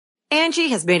Angie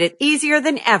has made it easier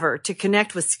than ever to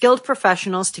connect with skilled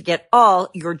professionals to get all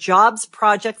your jobs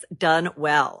projects done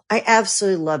well. I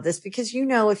absolutely love this because,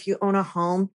 if you own a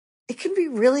home, it can be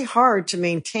really hard to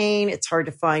maintain. It's hard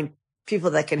to find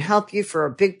people that can help you for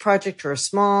a big project or a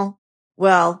small.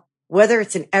 Well, whether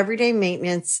it's in everyday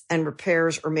maintenance and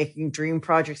repairs or making dream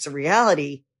projects a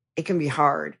reality, it can be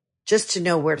hard just to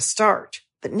know where to start.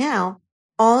 But now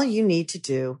all you need to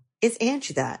do is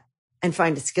Angie that and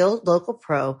find a skilled local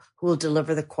pro who will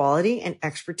deliver the quality and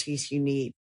expertise you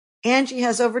need. Angie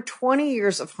has over 20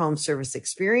 years of home service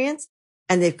experience,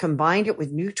 and they've combined it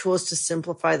with new tools to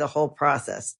simplify the whole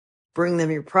process. Bring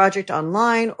them your project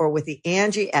online or with the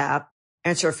Angie app,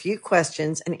 answer a few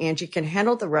questions, and Angie can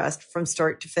handle the rest from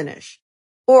start to finish.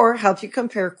 Or help you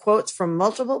compare quotes from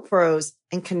multiple pros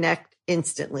and connect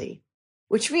instantly,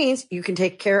 which means you can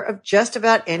take care of just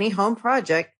about any home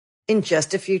project in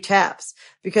just a few taps.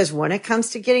 Because when it comes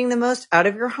to getting the most out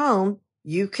of your home,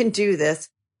 you can do this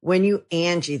when you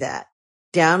Angie that.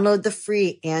 Download the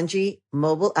free Angie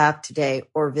mobile app today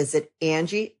or visit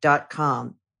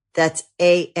Angie.com. That's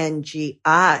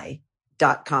ANGI.com.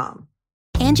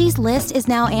 Angie's List is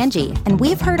now Angie, and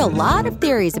we've heard a lot of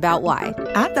theories about why.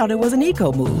 I thought it was an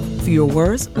eco move. Fewer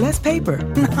words, less paper.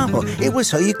 No, it was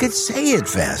so you could say it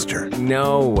faster.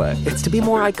 No, it's to be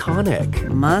more iconic.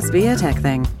 Must be a tech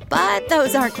thing. But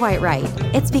those aren't quite right.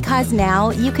 It's because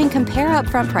now you can compare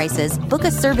upfront prices, book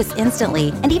a service instantly,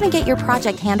 and even get your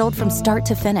project handled from start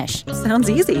to finish. Sounds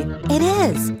easy. It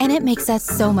is, and it makes us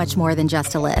so much more than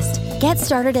just a list. Get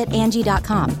started at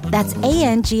Angie.com. That's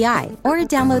ANGI, or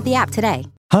download the app today.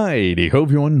 Hi, ho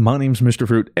everyone. My name's Mr.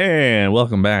 Fruit, and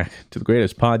welcome back to the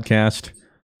greatest podcast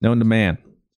known to man,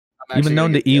 even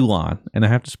known to Elon. And I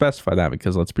have to specify that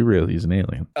because let's be real, he's an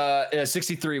alien.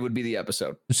 63 would be the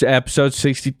episode. It's episode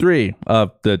 63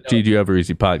 of the GG Over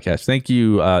Easy podcast. Thank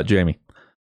you, Jamie.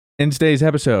 In today's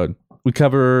episode, we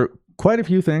cover quite a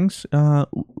few things.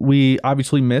 We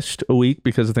obviously missed a week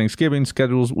because of Thanksgiving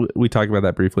schedules. We talked about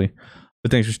that briefly,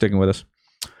 but thanks for sticking with us.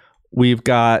 We've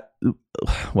got,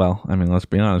 let's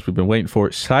be honest. We've been waiting for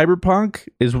it. Cyberpunk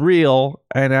is real,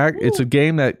 and it's a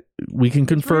game that we can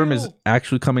confirm is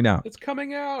actually coming out. It's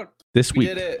coming out this week.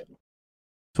 We did it.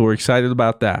 So we're excited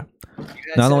about that.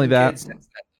 Not only that,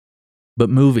 but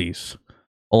movies.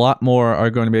 A lot more are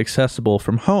going to be accessible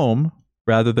from home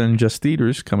rather than just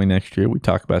theaters coming next year. We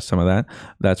talk about some of that.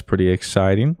 That's pretty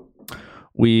exciting.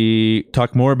 We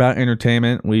talk more about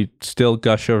entertainment. We still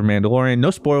gush over Mandalorian.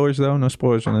 No spoilers, though. No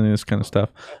spoilers on any of this kind of stuff.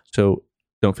 So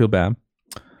don't feel bad.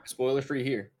 Spoiler free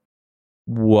here.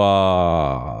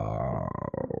 Wow.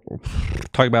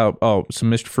 Talk about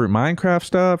some Mr. Fruit Minecraft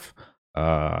stuff.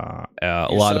 A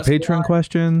lot of Patreon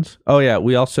questions. Oh yeah,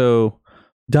 we also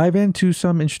dive into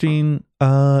some interesting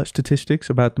statistics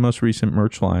about the most recent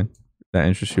merch line that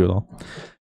interests you at all.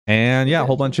 And yeah, a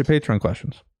whole bunch of Patreon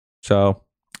questions. So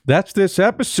that's this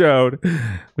episode.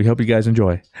 We hope you guys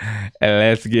enjoy. And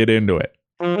let's get into it.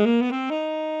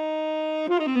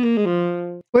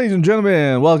 Ladies and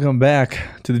gentlemen, welcome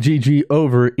back to the GG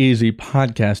Over Easy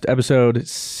podcast, episode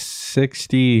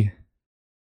 63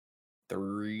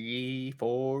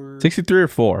 or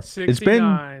 4.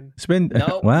 69. It's been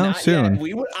no, well, soon.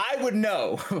 I would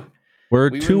know.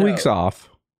 We're 2 weeks off,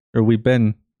 or we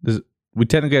tend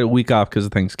to get a week off because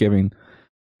of Thanksgiving.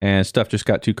 And stuff just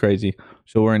got too crazy.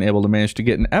 So we weren't able to manage to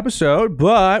get an episode.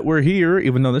 But we're here,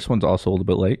 even though this one's also a little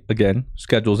bit late. Again,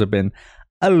 schedules have been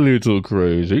a little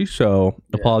crazy. So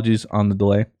apologies on the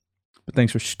delay. But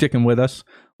thanks for sticking with us,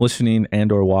 listening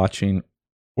and or watching,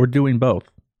 or doing both.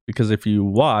 Because if you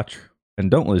watch and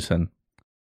don't listen,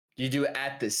 you do it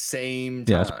at the same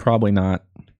time. Yeah, it's probably not.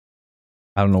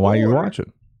 I don't know why you're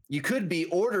watching. You could be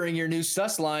ordering your new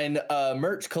Sussline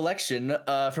merch collection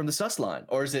from the Sussline.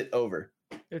 Or is it over?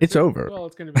 It's over. Well,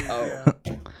 it's going to be.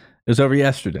 It was over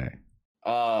yesterday.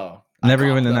 Oh, never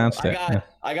even announced it.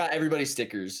 I got everybody's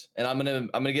stickers, and I'm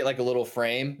gonna get like a little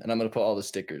frame, and I'm gonna put all the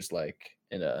stickers like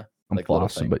in a like little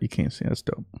thing. But you can't see. That's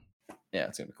dope. Yeah,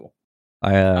 it's gonna be cool.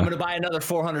 I'm gonna buy another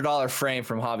 $400 frame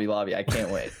from Hobby Lobby. I can't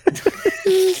wait.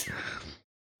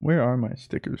 Where are my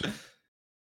stickers?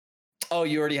 Oh,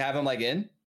 you already have them like in?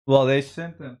 Well, they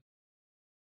sent them.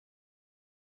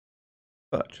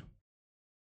 But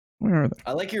where are they?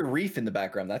 I like your reef in the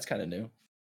background. That's kind of new.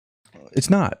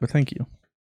 It's not, but thank you.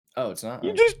 Oh, it's not.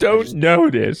 You just don't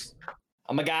notice.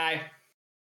 I'm a guy.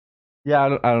 Yeah, I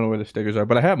don't know where the stickers are,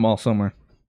 but I have them all somewhere.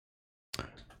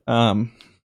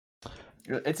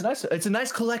 It's nice. It's a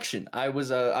nice collection. I was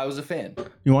a fan.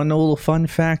 You want to know a little fun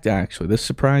fact? Actually, this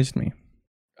surprised me.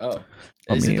 Oh,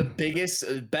 is it the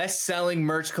biggest, best-selling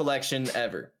merch collection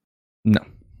ever? No.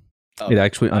 Oh, It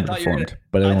actually I thought you were underperformed,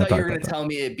 but I I don't thought talk you were about gonna that. tell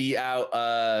me it beat out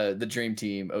the Dream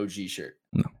Team OG shirt.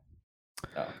 No.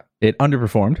 Oh, okay. It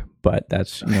underperformed, but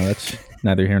that's that's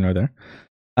neither here nor there.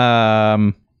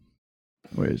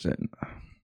 Where is it?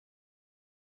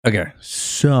 Okay,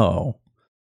 so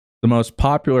the most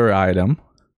popular item.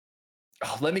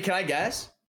 Oh, can I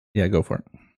guess? Yeah, go for it.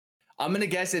 I'm gonna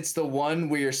guess it's the one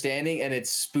where you're standing and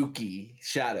it's spooky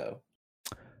shadow.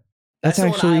 That's the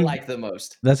actually one I like the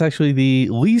most. That's actually the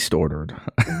least ordered.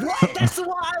 What? That's the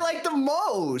one I like the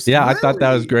most. Yeah, I thought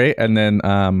that was Really? great, and then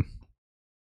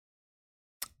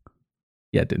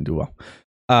yeah, it didn't do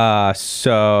well.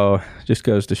 So just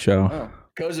goes to show. Oh,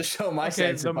 goes to show my Okay,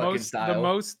 sense the of fucking most, style.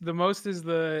 the most is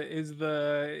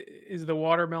the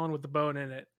watermelon with the bone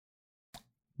in it.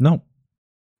 No.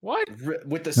 What?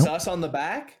 With the Nope. sus on the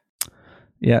back.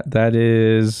 Yeah, that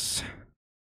is.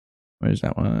 Where's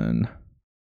that one?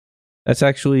 That's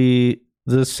actually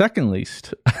the second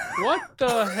least. What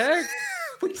the heck?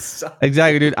 We suck.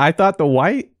 Exactly, dude. I thought the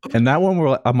white and that one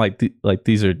were. I'm like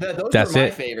these are. Those that's were my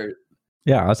it. favorite.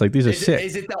 Yeah, I was like, these are Is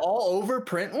sick. it the all over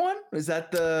print one? Is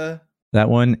that the That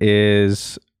one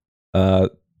is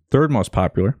third most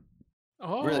popular.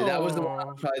 Oh, really? That was the one I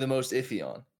was probably the most iffy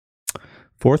on.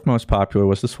 Fourth most popular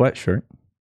was the sweatshirt,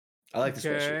 I like the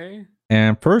sweatshirt. Okay.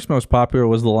 and first most popular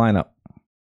was the lineup.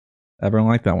 Everyone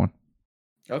liked that one.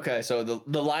 Okay, so the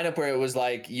lineup where it was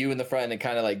like you in the front and it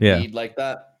kind of like Yeah. bead like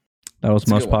that. That was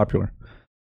That's a most good one.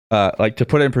 popular. Like to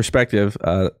put it in perspective,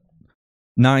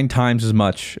 9 times as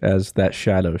much as that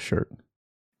shadow shirt.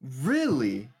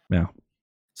 Really? Yeah.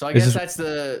 So I Is guess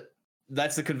this-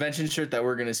 that's the convention shirt that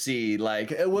we're gonna see.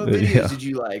 Like, what Yeah. videos did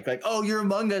you like? Like, oh, your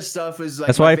Among Us stuff is like.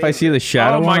 That's my why if I see favorite. the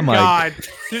shadow Oh one, my I'm like,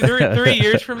 god! 3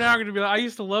 years from now, I'm gonna be like, I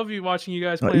used to love you watching you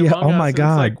guys play Yeah, Among oh Us. my and it's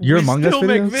God, like, your we Among Us still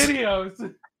make videos?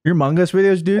 videos. your Among Us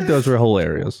videos, dude, those were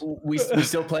hilarious. we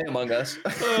still play Among Us.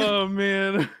 Oh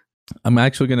man. I'm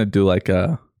actually gonna do like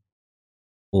a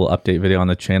little update video on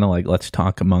the channel, like let's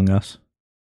talk Among Us.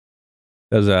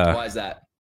 Because Why is that?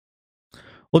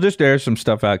 we'll just air some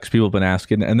stuff out because people have been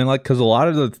asking, and then like because a lot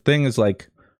of the thing is like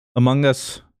Among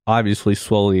Us, obviously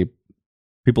slowly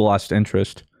people lost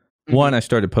interest. Mm-hmm. One, I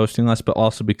started posting less, but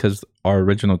also because our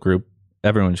original group,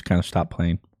 everyone just kind of stopped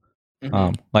playing.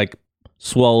 Mhm. Like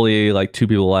slowly, like 2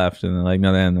 people left, and then like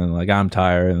no, then like I'm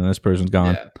tired, and this person's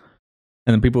gone. Yeah.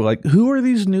 And then people were like, who are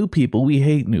these new people? We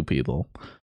hate new people.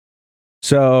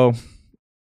 So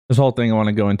this whole thing I want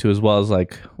to go into, as well as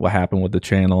like what happened with the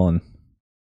channel and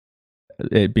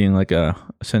it being like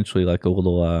essentially like a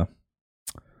little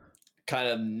Kind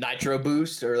of nitro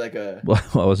boost or like a. well,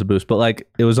 it was a boost, but like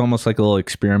it was almost like a little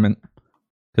experiment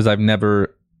because I've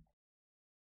never,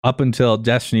 up until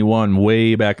Destiny 1,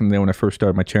 way back in the day when I first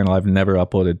started my channel, I've never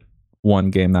uploaded one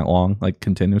game that long, like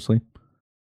continuously.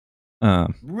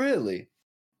 Really?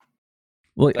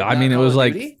 Well, Like I not mean, it Call was of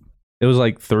like Duty? it was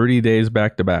like 30 days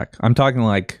back to back. I'm talking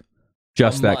like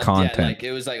just A that month, content. Yeah, like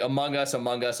it was like Among Us,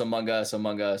 Among Us, Among Us,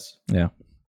 Among Us. Yeah.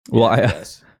 Well, Yeah, I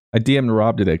guess. I DM'd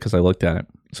Rob today because I looked at it.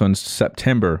 So in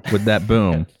September, with that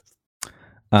boom,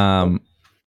 the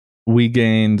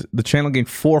channel gained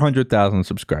 400,000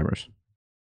 subscribers,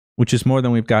 which is more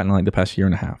than we've gotten in like the past year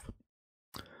and a half.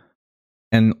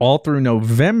 And all through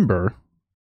November,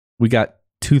 we got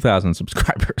 2,000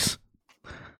 subscribers.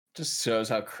 Just shows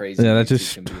how crazy Yeah, that's YouTube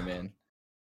just- can be, man.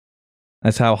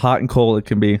 That's how hot and cold it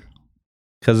can be.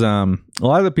 Because a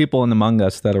lot of the people in Among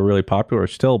Us that are really popular are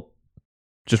still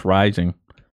just rising.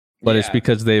 But it's Yeah.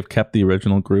 because they've kept the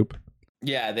original group.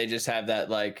 Yeah, they just have that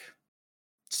like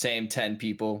same 10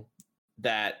 people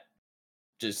that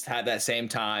just have that same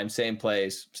time, same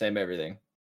place, same everything.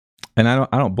 And I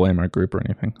don't blame our group or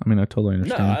anything. I mean, I totally No,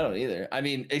 understand. I don't either. I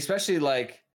mean, especially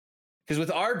like because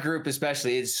with our group,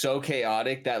 especially, it's so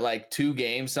chaotic that like 2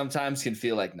 games sometimes can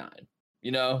feel like 9.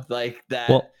 You know, like that.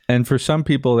 Well, and for some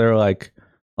people, they're like,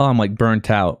 "Oh, I'm like burnt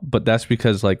out," but that's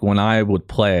because like when I would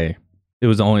play, it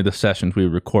was only the sessions we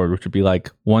would record, which would be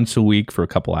like once a week for a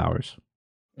couple hours.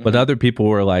 But Mhm. other people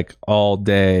were like all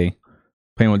day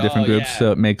playing with different Oh, groups, yeah.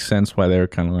 so it makes sense why they're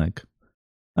kind of like,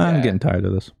 I'm Yeah. getting tired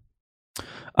of this.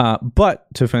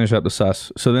 But to finish up the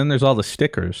sus, so then there's all the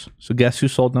stickers. So guess who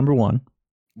sold number 1?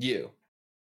 You.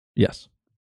 Yes.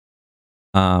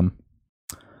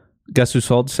 Guess who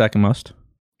sold second most?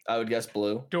 I would guess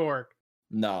blue. Dork.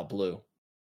 No, blue.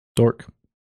 Dork.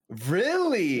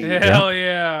 Really? Hell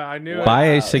yeah. I knew Wow. it. By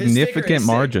a His sticker significant is sick.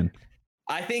 margin.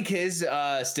 I think his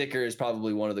sticker is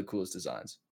probably one of the coolest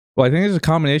designs. Well, I think it's a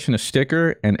combination of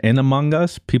sticker and in Among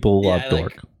Us, people love Yeah,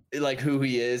 Dork. Like who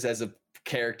he is as a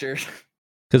character.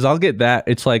 Because I'll get that.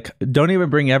 It's like, don't even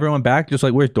bring everyone back. Just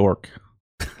like, where's Dork?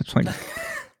 It's like,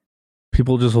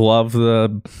 people just love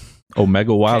the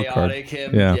Omega wild chaotic card.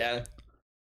 him. Yeah.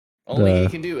 Only he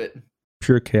can do it.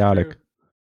 Pure chaotic. True.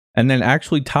 And then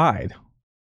actually tied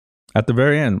at the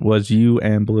very end was you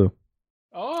and Blue.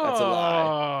 Oh, That's a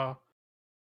lie.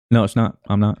 No, it's not.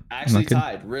 I'm not. Actually I'm not kidding.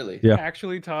 tied, really. Yeah.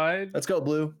 Actually tied. Let's go,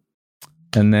 Blue.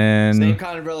 And then Same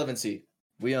kind of relevancy.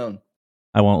 We own.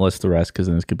 I won't list the rest because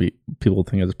then this could be people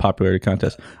think it's a popularity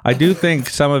contest. I do think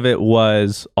some of it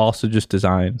was also just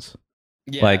designs.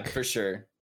 Yeah, Like- for sure.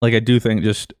 Like I do think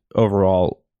just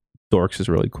overall Dorks is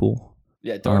really cool.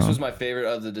 Yeah, Dorks was my favorite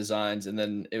of the designs, and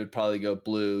then it would probably go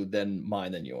Blue, then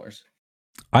mine, then yours.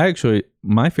 My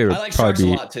favorite I like would Sharks probably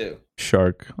a be lot too.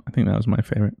 Shark. I think that was my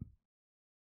favorite.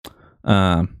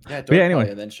 Yeah, Dork yeah, anyway. probably,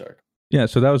 and then Shark. Yeah,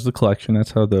 so that was the collection.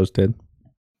 That's how those did.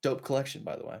 Dope collection,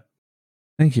 by the way.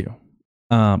 Thank you.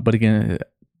 But again, it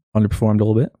underperformed a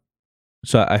little bit.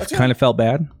 So I That's kind right. of felt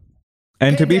bad.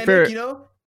 And to be Pandemic, fair, you know,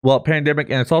 well,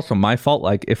 pandemic, and it's also my fault.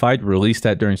 Like, if I'd released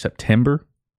that during September,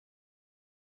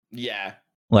 yeah,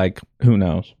 like, who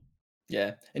knows?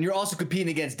 yeah, and you're also competing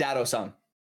against Dado-san.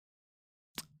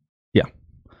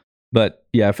 But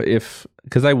yeah, if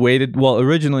because I waited. Well,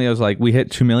 originally I was like, we hit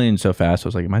 2 million so fast. I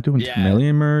was like, am I doing 2 Yeah.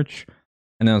 million merch?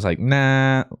 And then I was like,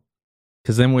 nah.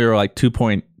 Because then we were like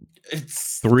 2.3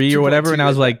 It's or whatever, and I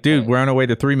was 2.2 like, at that dude, point. we're on our way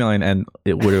to 3 million, and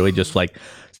it literally just like,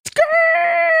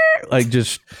 like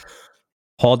just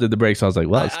halted the brakes. I was like,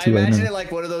 well, it's I too late. imagine now. it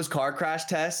like one of those car crash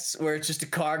tests where it's just a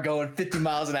car going 50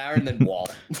 miles an hour and then wall.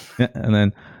 Yeah, and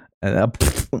then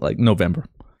like November.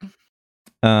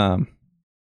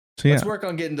 So yeah. Let's work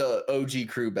on getting the OG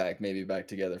crew back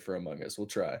together for Among Us. We'll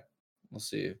try. We'll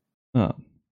see.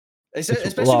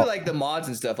 Especially with like the mods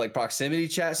and stuff, like proximity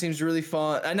chat seems really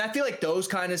fun, and I feel like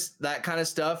that kind of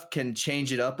stuff can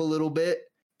change it up a little bit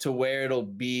to where it'll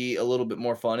be a little bit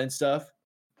more fun and stuff.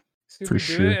 So For we do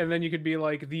sure. it, and then you could be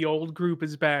like, the old group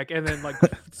is back, and then like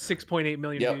 6.8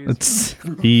 million Yep. views. It's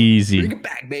easy. Bring it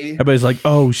back, baby. Everybody's like,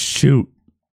 oh shoot.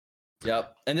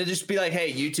 Yep. And then just be like,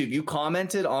 hey, YouTube, you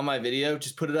commented on my video,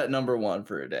 just put it at number 1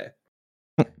 for a day.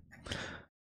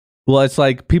 Well, it's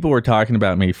like people were talking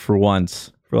about me for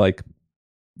once for like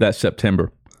that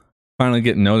September. Finally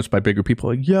getting noticed by bigger people,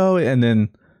 like, yo, and then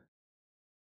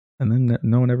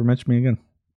no one ever mentioned me again.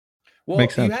 Well,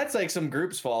 Makes you sense. had like some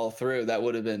groups fall through that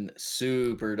would have been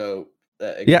super dope.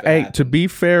 Yeah, hey, to be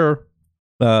fair,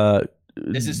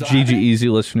 This is still GG happening? Easy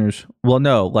listeners. Well,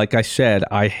 no, like I said,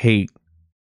 I hate.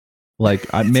 Like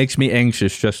it makes me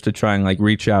anxious just to try and like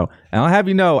reach out. And I'll have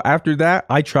you know, after that,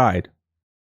 I tried.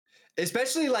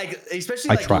 especially I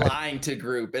like tried. lying to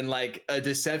group and like a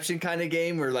deception kind of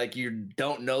game where like you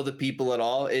don't know the people at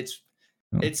all. It's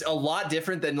a lot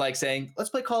different than like saying, let's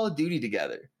play Call of Duty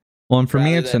together. Well, and for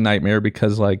me, Rather it's than- a nightmare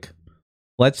because, like,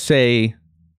 let's say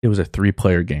it was a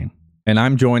 3-player game and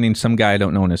I'm joining some guy I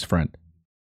don't know and his friend.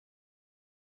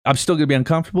 I'm still going to be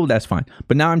uncomfortable. That's fine.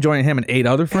 But now I'm joining him and 8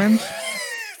 other friends.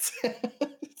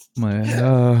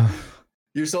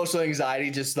 Your social anxiety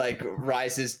just like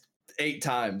rises 8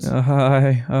 times.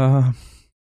 Hi.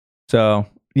 So,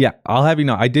 yeah, I'll have you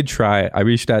know, I did try it. I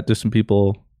reached out to some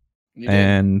people You did.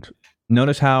 and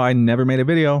notice how I never made a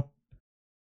video.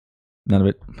 None of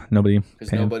it. Nobody. Because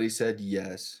came. nobody said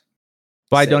yes.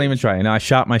 But I don't Sage. even try. You know, I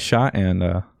shot my shot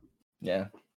and Yeah.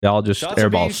 they all just Shots are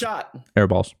being airballs. shot.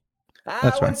 Airballs. I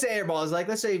That's wouldn't right. say airballs. Like,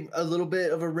 let's say a little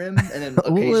bit of a rim and then A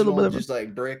little occasional bit of just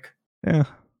like brick. Yeah,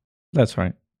 that's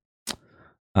right.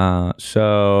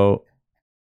 So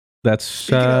that's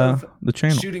Speaking of the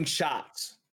channel. Shooting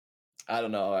shots. I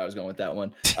don't know how I was going with that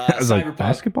one. I was like, Cyberpunk.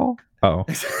 basketball? Oh.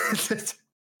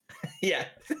 Yeah.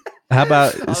 How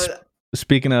about I would-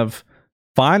 speaking of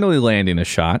finally landing a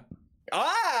shot?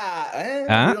 Huh?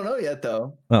 We don't know yet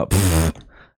though. Oh, pfft.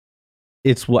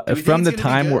 It's what Do we think from the it's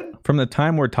gonna be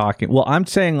time we're talking. Well, I'm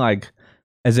saying like,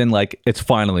 as in like it's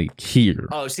finally here.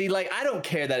 Oh, see, like I don't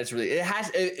care that it's released. It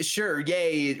has, sure,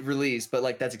 yay, release, but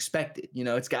like that's expected. You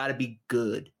know, it's got to be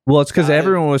good. Well, it's because got it.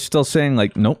 everyone was still saying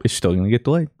like, nope, it's still gonna get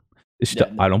delayed. It's still.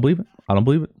 Yeah, no. I don't believe it. I don't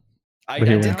believe it. I But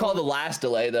here we did are. call the last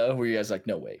delay though, where you guys like,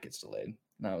 no way, it gets delayed.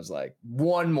 And I was like,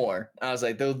 one more. I was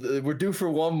like, we're due for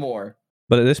one more.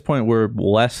 But at this point, we're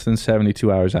less than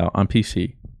 72 hours out on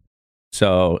PC.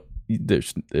 So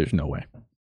there's no way.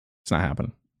 It's not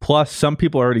happening. Plus, some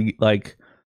people already, like,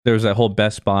 there's that whole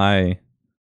Best Buy.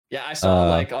 Yeah, I saw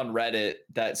like on Reddit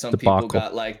that some debacle. people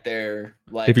got like their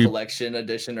like If you- collection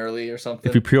edition early or something.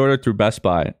 If you pre-order through Best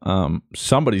Buy,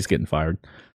 somebody's getting fired.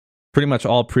 Pretty much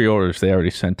all pre-orders they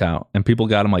already sent out. And people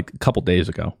got them like a couple days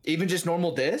ago. Even just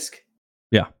normal disc?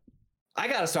 Yeah. I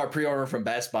got to start pre-ordering from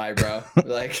Best Buy, bro.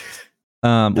 Like,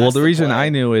 Well, That's the the reason plan. I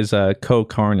knew is Co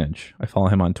Carnage. I follow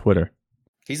him on Twitter.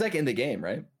 he's like in the game,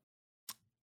 right?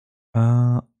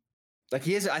 Like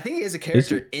I think he has a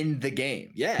character in the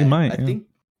game. Yeah, he might. I think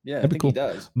cool. He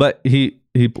does. But he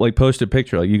like posted a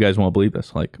picture. Like, you guys won't believe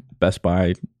this. Like, Best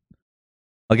Buy.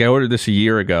 Like, I ordered this a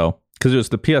year ago because it was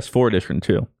the PS4 edition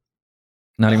too,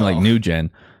 not even like new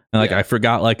gen. And like, I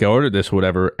forgot, like, I ordered this or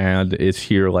whatever, and it's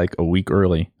here like a week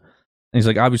early. And he's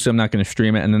like, obviously, I'm not going to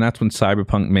stream it. And then that's when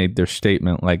Cyberpunk made their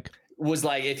statement. Like, was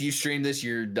like, if you stream this,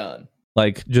 you're done.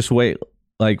 Like, just wait.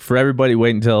 Like, for everybody,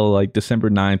 wait until like December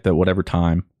 9th at whatever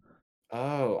time.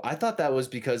 Oh, I thought that was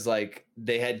because like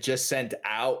they had just sent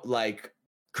out like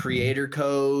creator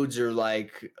codes or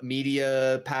like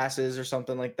media passes or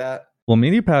something like that. Well,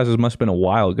 media passes must have been a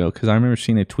while ago, because I remember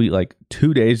seeing a tweet like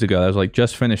 2 days ago that was like,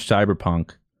 just finished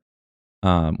Cyberpunk.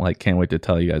 Like, can't wait to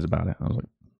tell you guys about it. I was like,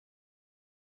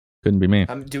 couldn't be me.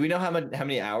 Do we know how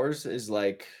many hours is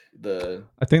like the?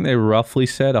 I think they roughly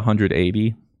said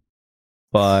 180,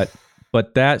 but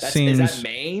that seems. Is that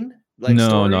main? Like, no,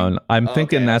 story? no. I'm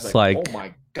thinking that's like. Oh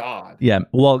my god. Yeah,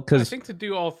 well, because I think to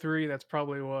do all three, that's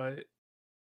probably what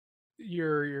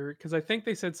you're. Because I think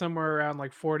they said somewhere around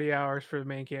like 40 hours for the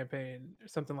main campaign or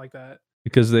something like that.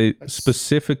 Because they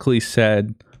specifically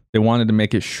said they wanted to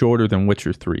make it shorter than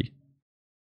Witcher 3.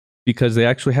 Because they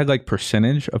actually had like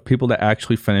percentage of people that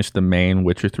actually finished the main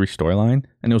Witcher 3 storyline,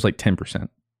 and it was like 10%.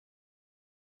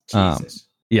 Jesus.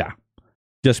 Yeah.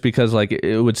 Just because like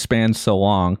it would span so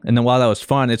long. And then while that was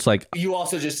fun, it's like you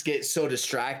also just get so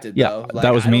distracted though. Like,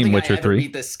 that was me in Witcher 3. I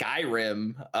beat the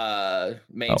Skyrim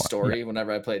main story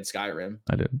whenever I played Skyrim.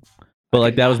 I did. But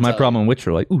like that was my problem in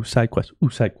Witcher. Like, ooh, side quest, ooh,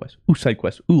 side quest, ooh, side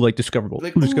quest, ooh, like discoverable.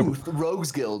 Like, discoverable.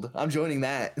 Rogues Guild. I'm joining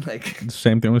that. Like the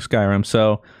same thing with Skyrim.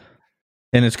 So,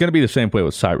 and it's gonna be the same way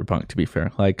with Cyberpunk, to be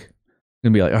fair. Like,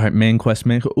 gonna be like, all right, main quest,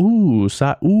 ooh,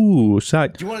 side.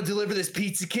 Do you want to deliver this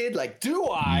pizza, kid? Like, do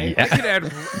I? Yeah.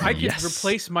 I could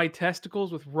replace my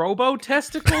testicles with robo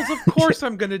testicles. Of course,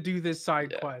 I'm gonna do this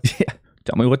side quest. Yeah,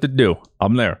 tell me what to do.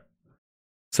 I'm there.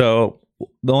 So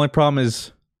the only problem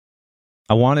is,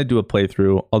 I want to do a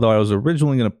playthrough. Although I was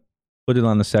originally gonna put it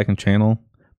on the second channel,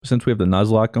 but since we have the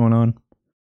Nuzlocke going on,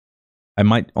 I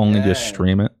might only just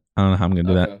stream it. I don't know how I'm gonna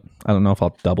do that. I don't know if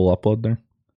I'll double upload there.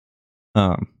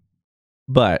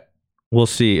 But we'll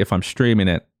see if I'm streaming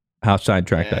it, how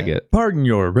sidetracked I get. Pardon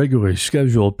your regularly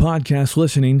scheduled podcast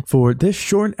listening for this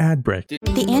short ad break.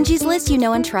 The Angie's List you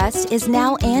know and trust is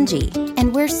now Angie,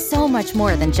 and we're so much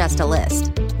more than just a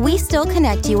list. We still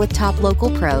connect you with top local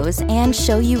pros and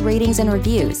show you ratings and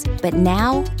reviews, but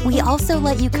now we also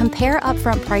let you compare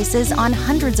upfront prices on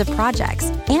hundreds of projects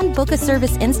and book a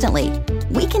service instantly.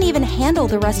 We can even handle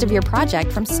the rest of your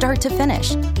project from start to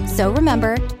finish. So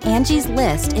remember, Angie's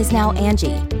List is now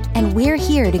Angie, and we're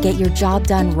here to get your job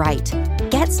done right.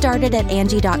 Get started at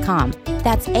Angie.com.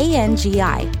 That's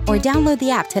ANGI, or download the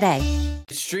app today.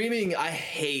 Streaming, I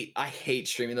hate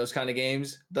streaming those kind of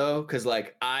games though, because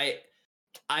like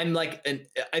I'm like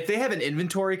if they have an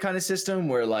inventory kind of system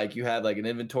where like you have like an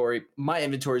inventory, my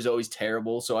inventory is always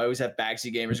terrible, so I always have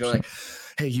backseat gamers going like,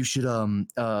 hey, you should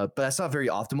but that's not very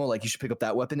optimal, like you should pick up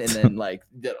that weapon, and then like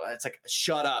it's like,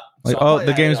 shut up. Like, so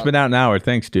the game's been out an hour,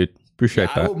 thanks dude, appreciate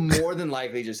that. I will more than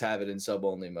likely just have it in sub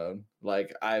only mode,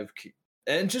 like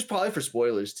and just probably for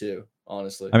spoilers too,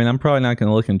 honestly. I mean, I'm probably not going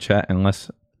to look in chat unless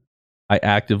I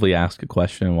actively ask a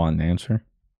question and want an answer.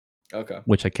 Okay.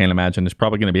 Which I can't imagine is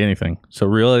probably going to be anything. So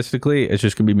realistically, it's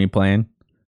just going to be me playing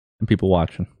and people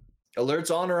watching.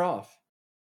 Alerts on or off?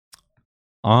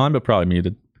 On, but probably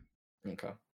muted. Okay.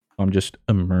 I'm just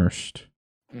immersed.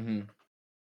 Mm-hmm.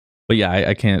 But yeah,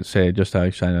 I can't say just how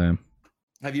excited I am.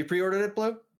 Have you pre-ordered it,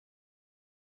 Blue?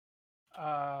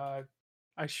 I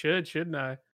shouldn't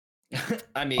I?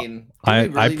 I mean,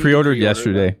 I pre-ordered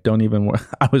yesterday. Don't even.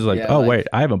 I was like, wait,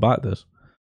 I haven't bought this.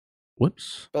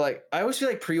 Whoops. But like, I always feel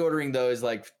like pre-ordering though is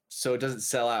like so it doesn't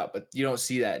sell out, but you don't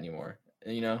see that anymore.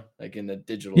 You know, like in the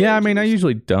digital. Yeah, I mean, I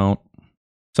usually don't.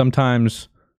 Sometimes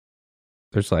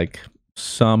there's like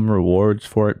some rewards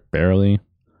for it, barely.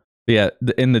 But yeah,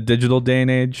 in the digital day and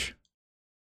age,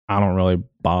 I don't really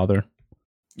bother.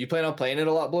 You plan on playing it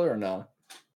a lot, Blue, or no?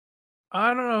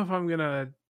 I don't know if I'm gonna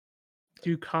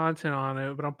do content on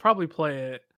it, but I'll probably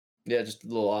play it. Yeah, just a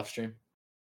little off stream.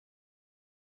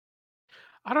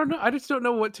 I don't know. I just don't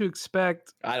know what to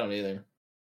expect. I don't either.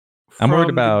 I'm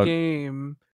worried about the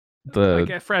game,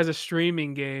 like as a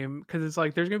streaming game, because it's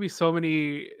like there's gonna be so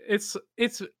many. It's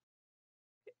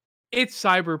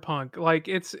Cyberpunk. Like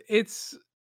it's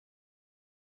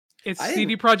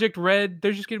CD Projekt Red.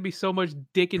 There's just gonna be so much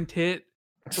dick and tit.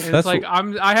 And it's like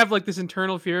I have like this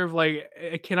internal fear of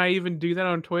like, can I even do that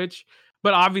on Twitch?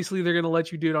 But obviously they're gonna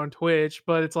let you do it on Twitch.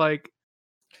 But it's like,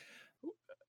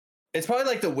 It's probably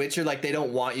like The Witcher, like they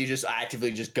don't want you just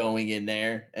actively just going in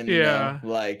there and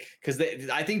like because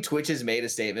I think Twitch has made a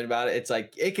statement about it. It's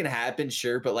like it can happen,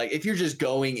 sure, but like if you're just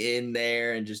going in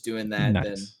there and just doing that,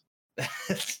 then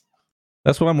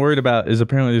that's what I'm worried about. Is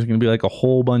apparently there's going to be like a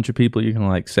whole bunch of people you can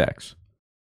like sex,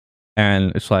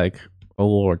 and it's like, oh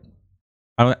Lord,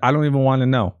 I don't even want to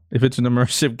know if it's an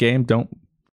immersive game. Didn't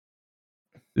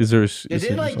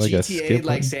like GTA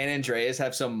like San Andreas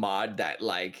have some mod that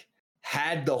like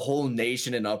had the whole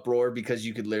nation in uproar because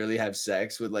you could literally have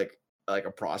sex with like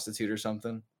a prostitute or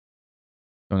something?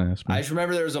 Don't ask me. I just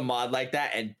remember there was a mod like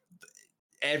that and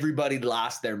everybody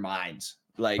lost their minds.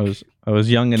 Like I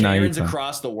was young and naive. Karens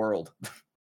across the world.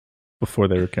 Before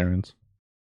they were Karens.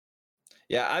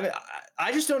 Yeah, I mean,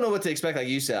 I just don't know what to expect. Like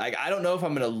you said, I don't know if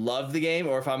I'm gonna love the game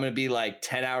or if I'm gonna be like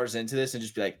 10 hours into this and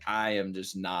just be like, I am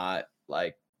just not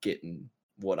like getting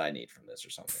what I need from this or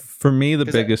something. For me, the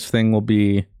biggest thing will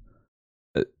be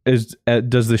does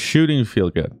the shooting feel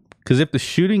good? Because if the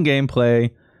shooting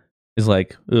gameplay is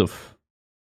like, oof,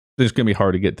 it's gonna be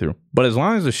hard to get through. But as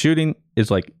long as the shooting is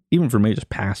like, even for me, just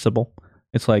passable,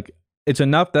 it's like it's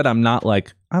enough that I'm not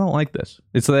like, I don't like this.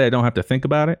 It's so that I don't have to think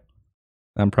about it.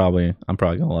 I'm probably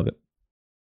gonna love it.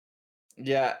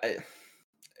 Yeah,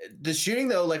 the shooting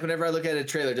though, like whenever I look at a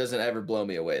trailer, doesn't ever blow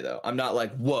me away though. I'm not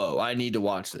like, whoa, I need to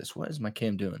watch this. What is my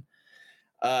cam doing?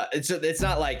 It's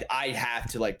not like I have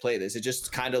to like play this. It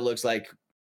just kind of looks like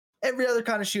every other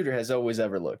kind of shooter has always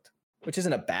ever looked, which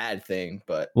isn't a bad thing.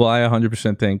 But well, I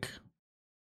 100% think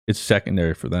it's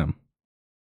secondary for them.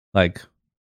 Like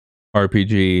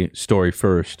RPG story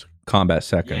first, combat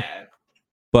second. Yeah.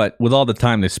 But with all the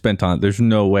time they spent on it, there's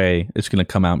no way it's going to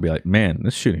come out and be like, man,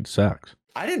 this shooting sucks.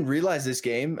 I didn't realize this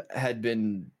game had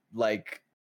been like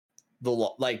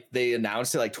they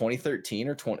announced it like 2013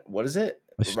 or 20. What is it?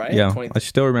 Right? Yeah, I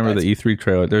still remember the E3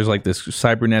 trailer. There's like this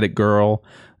cybernetic girl,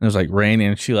 and there's like rain,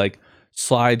 and she like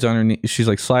slides on her knee. She's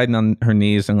like sliding on her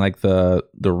knees in like the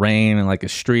rain and like a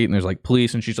street, and there's like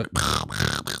police, and she's like,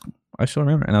 I still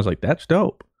remember, and I was like, that's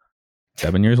dope.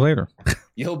 7 years later,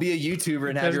 you'll be a YouTuber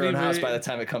and have your own house by the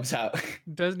time it comes out.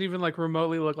 Doesn't even like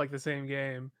remotely look like the same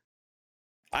game.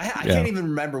 I can't even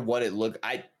remember what it looked.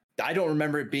 I don't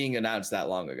remember it being announced that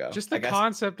long ago. Just the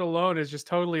concept alone is just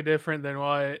totally different than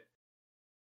what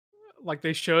like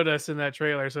they showed us in that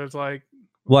trailer. So it's like,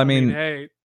 well, I mean, hey,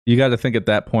 you got to think at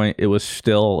that point it was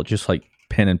still just like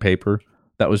pen and paper.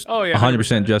 That was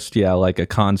 100% just like a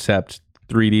concept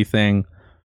 3D thing.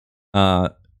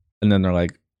 And then they're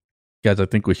like, guys, I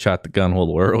think we shot the gun a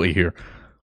little early here.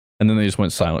 And then they just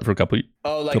went silent for a couple.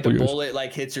 Oh, like the bullet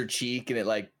like hits her cheek and it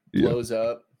like blows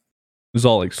up. It was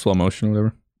all like slow motion or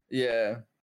whatever. Yeah.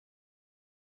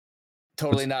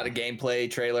 Totally not a gameplay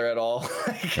trailer at all.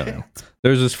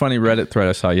 There was this funny Reddit thread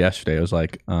I saw yesterday. It was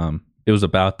like, it was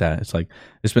about that. It's like,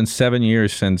 it's been 7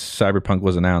 years since Cyberpunk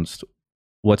was announced.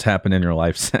 What's happened in your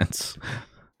life since?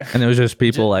 And it was just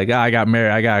people like, I got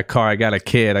married, I got a car, I got a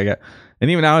kid, and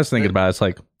even I was thinking about it. It's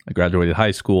like, I graduated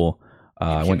high school,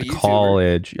 I went to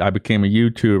college, I became a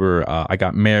YouTuber, I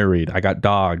got married, I got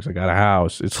dogs, I got a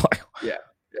house. It's like, yeah.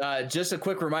 Just a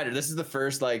quick reminder. This is the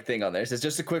first like thing on there. It says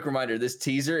just a quick reminder. This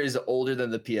teaser is older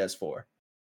than the PS4.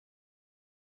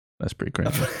 That's pretty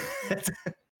crazy.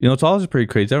 You know, it's also pretty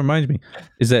crazy. That reminds me,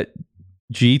 is that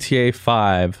GTA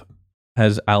 5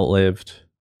 has outlived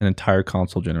an entire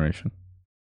console generation.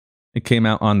 It came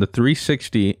out on the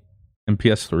 360 and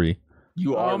PS3.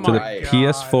 You are to the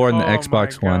PS4 and the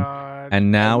Xbox One,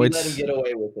 and now it's let him get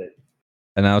away with it.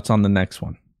 And now it's on the next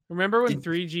one. Remember when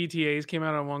 3 GTAs came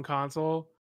out on one console?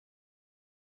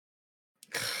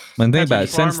 And think about it.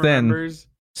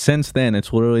 Since then,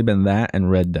 it's literally been that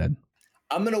and Red Dead.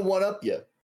 I'm gonna one up you.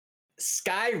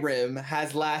 Skyrim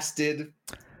has lasted.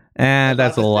 And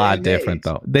that's a lot different,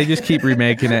 though. They just keep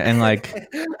remaking it, and like,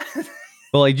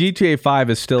 but like GTA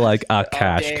 5 is still like a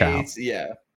cash cow.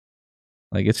 Yeah,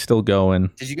 like it's still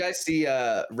going. Did you guys see?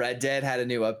 Red Dead had a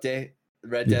new update.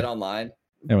 Red Dead Online.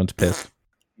 Everyone's pissed.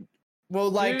 Well,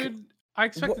 like. Dude, I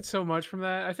expected so much from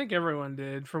that. I think everyone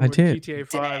did from GTA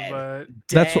 5, but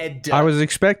that's what I was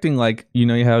expecting. Like, you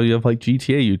know how you have like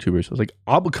GTA YouTubers. I was like,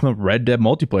 I'll become a Red Dead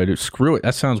multiplayer. Dude, screw it.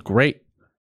 That sounds great.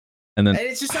 And then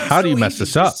it just how do you mess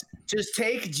this up? Just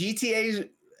take GTA's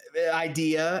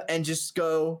idea and just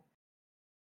go.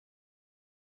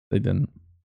 They didn't.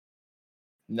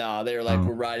 No, they were like,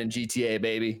 we're riding GTA,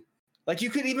 baby. Like you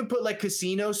could even put like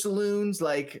casino saloons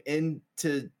like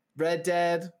into Red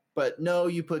Dead. But no,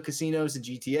 you put casinos in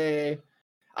GTA.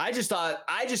 I just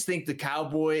think the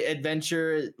cowboy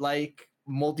adventure, like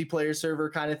multiplayer server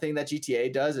kind of thing that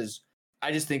GTA does is,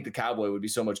 I just think the cowboy would be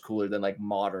so much cooler than like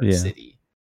modern city.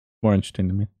 More interesting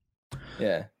to me.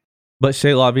 Yeah. But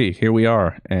c'est la vie. Here we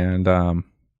are, and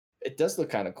it does look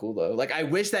kind of cool though. Like I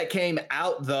wish that came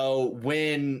out though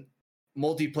when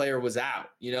multiplayer was out.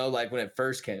 You know, like when it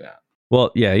first came out.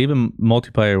 Well, yeah, even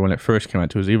multiplayer when it first came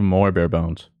out, it was even more bare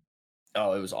bones.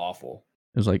 Oh, it was awful.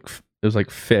 It was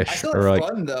like Fish. I still or have like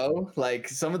fun though. Like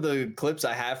some of the clips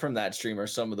I have from that stream are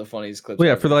some of the funniest clips. Well,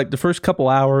 yeah, ever. for like the first couple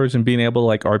hours and being able to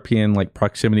like RP in like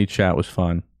proximity chat was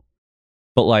fun.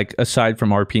 But like aside from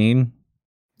RPing,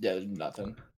 yeah, there's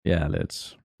nothing. Yeah,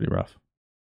 it's pretty rough.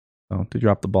 So they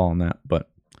dropped the ball on that, but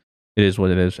it is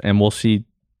what it is. And we'll see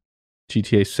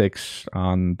GTA 6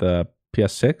 on the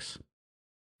PS6.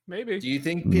 Maybe. Do you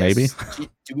think maybe?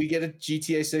 Do we get a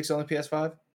GTA 6 on the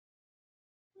PS5?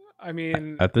 I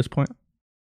mean, at this point,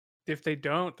 if they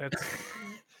don't, that's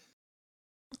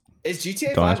is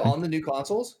GTA 5 on the new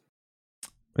consoles?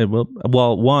 It will.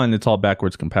 Well, one, it's all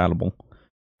backwards compatible.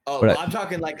 Oh, I'm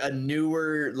talking like a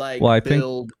newer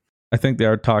build. I think they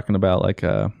are talking about like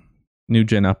a new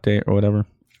gen update or whatever.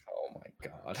 Oh my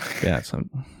god. Yeah,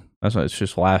 that's why it's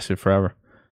just lasted forever.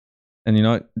 And you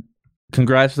know what?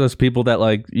 Congrats to those people that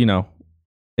like, you know,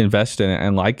 invest in it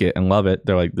and like it and love it.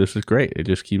 They're like, this is great. It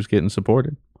just keeps getting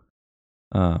supported.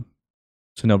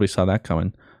 So nobody saw that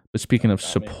coming. But speaking of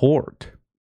support,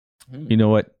 you know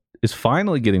what is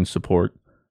finally getting support?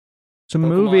 Some Pokemon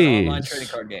movies. Online trading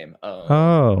card game.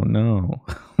 Oh no.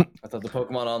 I thought the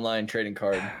Pokemon Online trading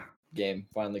card game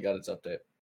finally got its update.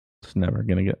 It's never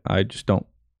gonna get. I just don't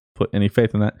put any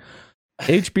faith in that.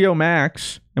 HBO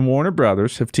Max and Warner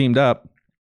Brothers have teamed up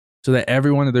so that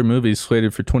every one of their movies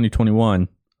slated for 2021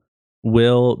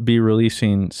 will be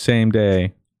releasing same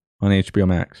day on HBO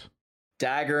Max.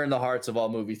 Dagger in the hearts of all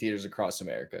movie theaters across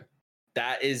America.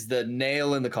 That is the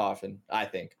nail in the coffin, I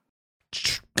think.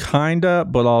 Kinda,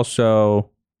 but also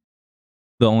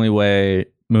the only way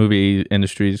movie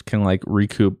industries can like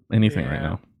recoup anything right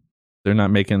now. They're not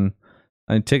making.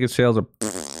 I mean, ticket sales are.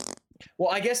 Well,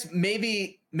 I guess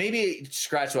maybe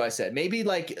scratch what I said. Maybe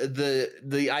like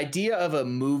the idea of a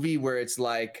movie where it's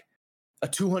like a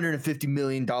 $250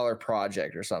 million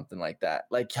project or something like that.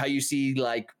 Like how you see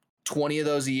like 20 of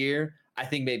those a year. I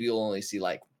think maybe you'll only see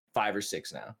like 5 or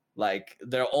 6 now. Like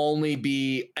they'll all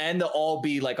be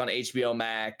like on HBO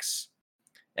Max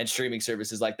and streaming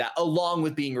services like that, along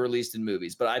with being released in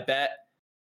movies. But I bet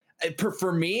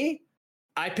for me,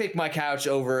 I pick my couch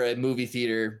over a movie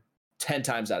theater 10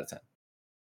 times out of 10.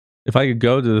 If I could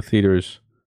go to the theaters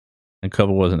and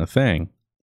COVID wasn't a thing,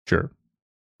 sure.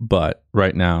 But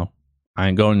right now, I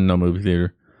ain't going to no movie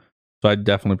theater. So I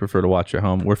definitely prefer to watch at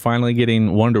home. We're finally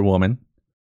getting Wonder Woman.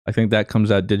 I think that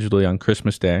comes out digitally on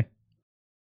Christmas Day.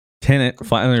 Tenet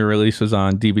finally releases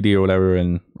on DVD or whatever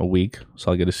in a week,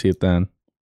 so I'll get to see it then.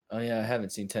 Oh yeah, I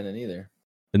haven't seen Tenet either.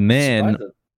 And then,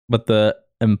 but the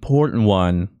important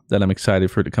one that I'm excited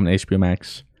for it to come to HBO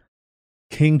Max,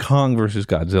 King Kong versus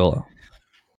Godzilla.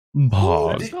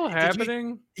 Oh, is it still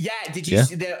happening? Did you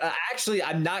see that? Actually,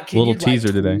 I'm not kidding. Little teaser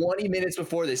like today. 20 minutes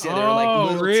before this. Yeah, they were like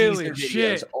little really? teaser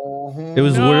Shit. videos. It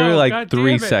was literally like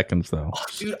 3 seconds though. Oh,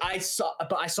 dude, I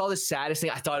saw the saddest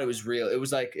thing. I thought it was real. It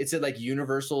was like it said like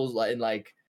Universal in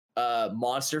like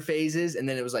monster phases, and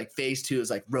then it was like phase 2 is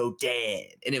like Rodan,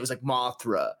 and it was like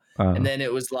Mothra. And then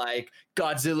it was like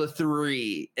Godzilla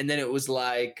 3, and then it was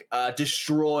like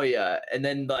Destroya, and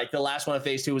then like the last one of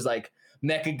phase 2 was like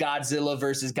Mecha Godzilla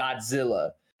versus Godzilla,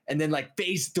 and then like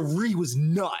phase 3 was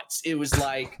nuts. It was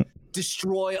like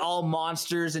destroy all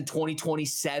monsters in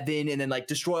 2027, and then like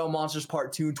destroy all monsters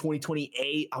part 2 in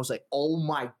 2028. I was like, oh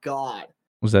my god.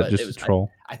 Was that just a troll?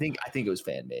 I think it was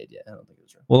fan made. Yeah, I don't think it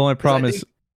was real. Well, the only problem is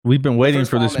we've been waiting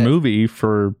for this movie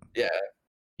for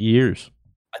years.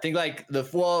 I think like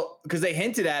because they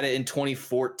hinted at it in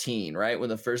 2014, right, when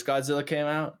the first Godzilla came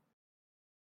out.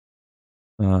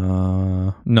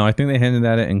 No, I think they hinted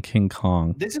at it in King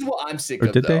Kong. This is what I'm sick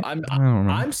of. Though. I don't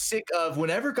know. I'm sick of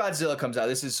whenever Godzilla comes out.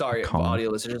 This is audio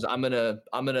listeners. I'm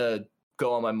gonna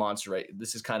go on my monster right.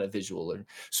 This is kind of visual.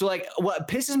 So like, what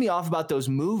pisses me off about those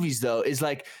movies though is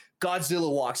like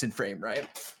Godzilla walks in frame, right?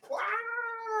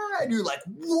 And you're like,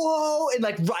 whoa! And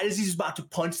like, right as he's about to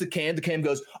punch the cam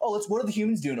goes, oh, what are the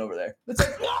humans doing over there? It's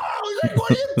like, no! He's like,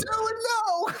 what are you doing?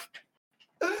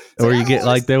 No! Or you get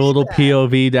like their little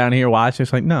POV down here watching.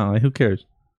 It's like, no, who cares?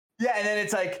 Yeah, and then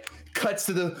it's like cuts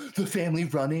to the family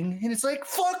running, and it's like,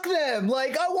 fuck them.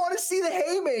 Like, I want to see the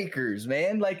haymakers,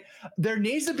 man. Like, there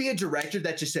needs to be a director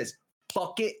that just says,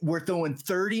 fuck it, we're throwing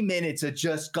 30 minutes of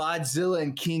just Godzilla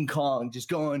and King Kong just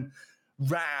going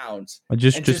rounds.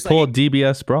 Just pull like, a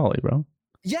DBS Brawley, bro.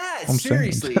 Yeah,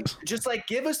 seriously. Just like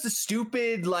give us the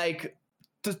stupid like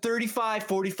the 35,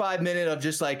 45 minute of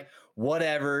just like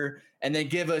whatever, and then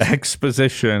give us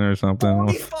exposition or something.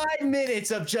 45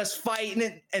 minutes of just fighting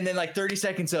it, and then like 30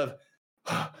 seconds of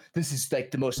this is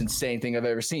like the most insane thing I've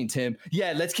ever seen, Tim.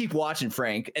 Yeah, let's keep watching,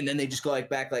 Frank. And then they just go like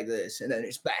back like this, and then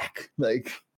it's back.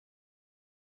 Like,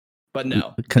 but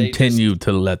no. Continue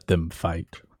to let them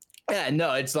fight. Yeah,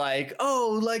 no, it's like,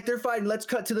 oh, like they're fighting. Let's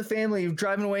cut to the family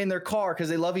driving away in their car because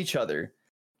they love each other.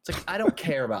 It's like, I don't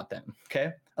care about them,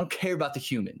 okay? I don't care about the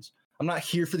humans. I'm not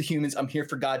here for the humans. I'm here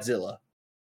for Godzilla.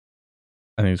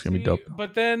 I think it's gonna be dope.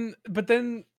 But then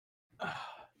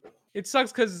it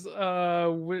sucks because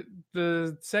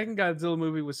the second Godzilla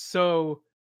movie was so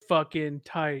fucking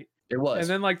tight. It was. And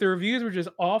then like the reviews were just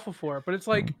awful for it. But it's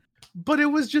like, but it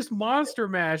was just Monster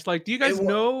Mash. Like, do you guys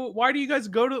know why do you guys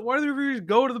go to why do the reviewers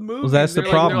go to the movie? Well, that's the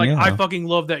problem. They're like, I fucking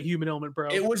love that human element, bro.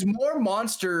 It was more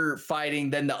monster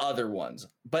fighting than the other ones,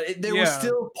 but there was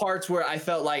still parts where I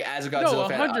felt like as a Godzilla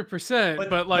fan, 100%.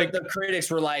 But like the critics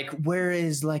were like, "Where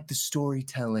is like the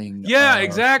storytelling?" Yeah,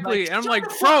 exactly. And I'm like,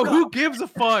 bro, who gives a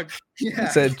fuck? Yeah.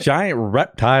 It's a giant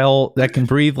reptile that can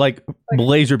breathe like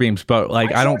laser beams, but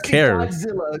like I don't care.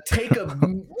 Godzilla take a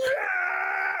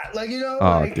like, you know,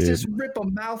 like dude. Just rip a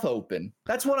mouth open.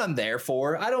 That's what I'm there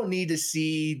for. I don't need to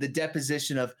see the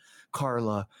deposition of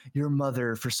Carla. Your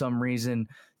mother, for some reason,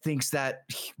 thinks that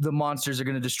the monsters are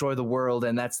going to destroy the world,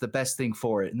 and that's the best thing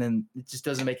for it. And then it just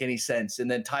doesn't make any sense. And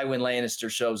then Tywin Lannister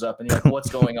shows up, and you're like, what's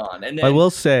going on? And then, I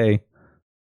will say,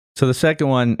 so the second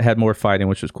one had more fighting,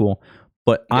 which was cool.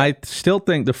 But I still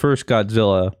think the first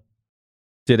Godzilla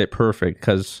did it perfect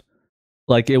because,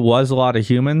 like, it was a lot of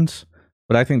humans.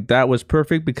 But I think that was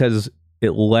perfect because it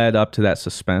led up to that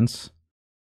suspense.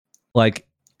 Like,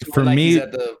 for me, he's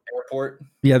at the airport.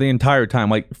 Yeah, the entire time.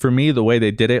 Like, for me, the way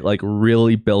they did it, like,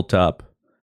 really built up.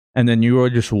 And then you were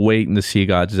just waiting to see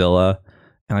Godzilla.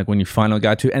 And, like, when you finally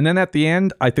got to... And then at the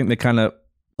end, I think they kind of...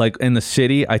 Like, in the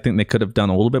city, I think they could have done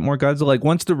a little bit more Godzilla. Like,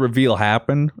 once the reveal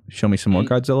happened, show me some more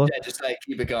Godzilla. Yeah, just, like,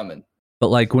 keep it coming. But,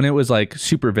 like, when it was, like,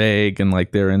 super vague and,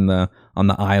 like, they're on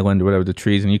the island or whatever, the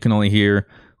trees, and you can only hear...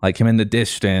 like him in the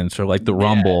distance or like the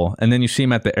rumble, and then you see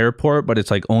him at the airport, but it's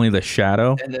like only the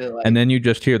shadow, and then you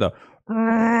just hear the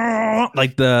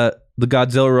like the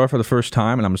Godzilla roar for the first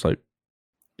time, and I'm just like,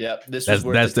 yep, that's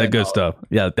that good stuff.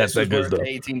 Yeah, that's that good stuff.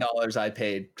 $18 I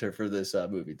paid for this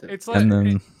movie. It's like, and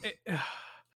then,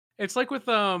 it's like with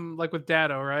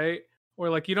Dado, right?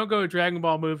 Where like you don't go to a Dragon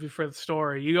Ball movie for the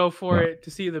story, you go for it to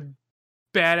see the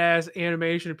badass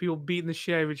animation of people beating the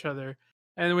shit out of each other.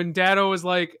 And when Dado was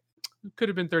like, could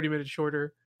have been 30 minutes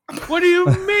shorter. What do you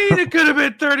mean it could have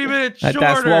been 30 minutes shorter?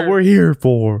 That's what we're here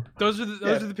for. Those are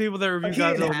the people that review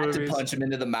Godzilla movies. To punch him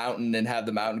into the mountain and have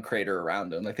the mountain crater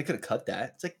around him. Like, they could have cut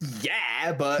that. It's like,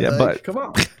 but come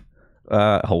on.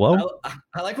 Hello?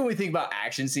 I like when we think about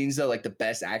action scenes, though. Like, the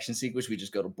best action sequence, we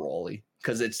just go to Broly.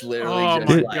 Because it's literally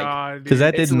because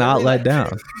that did not let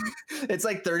down. It's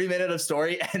like 30 minutes of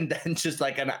story and then just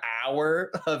like an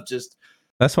hour of just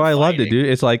That's why I loved it, dude.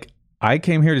 It's like, I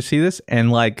came here to see this,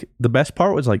 and like the best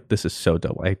part was like, this is so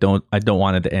dope. I don't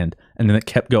want it to end, and then it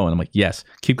kept going. I'm like, yes,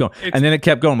 keep going, and then it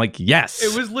kept going. I'm like, yes.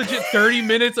 It was legit 30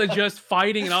 minutes of just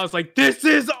fighting, and I was like, this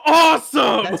is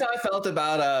awesome. That's how I felt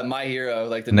about My Hero,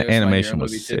 like the animation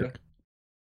was sick. Too.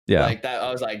 Yeah, like that.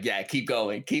 I was like, yeah, keep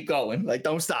going, like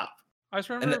don't stop. I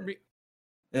just remember, and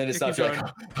then it stops. Like,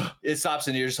 it stops,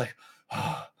 and you're just like,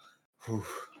 okay.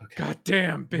 God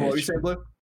damn, bitch. What were you saying, Blue?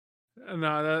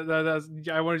 No, that's.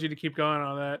 I wanted you to keep going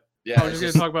on that. Yeah, I was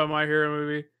just gonna talk about My Hero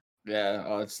movie.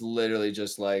 Yeah, it's literally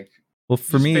just like. Well,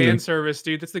 for me, fan service,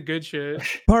 dude. That's the good shit.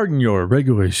 Pardon your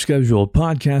regularly scheduled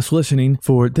podcast listening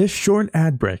for this short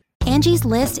ad break. Angie's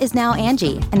List is now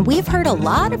Angie, and we've heard a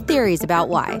lot of theories about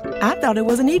why. I thought it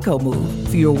was an eco move.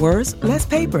 Fewer words, less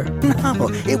paper. No,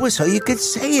 it was so you could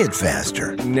say it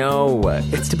faster. No,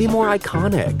 it's to be more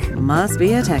iconic. Must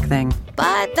be a tech thing.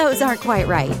 But those aren't quite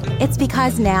right. It's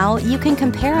because now you can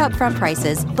compare upfront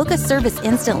prices, book a service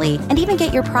instantly, and even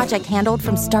get your project handled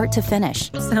from start to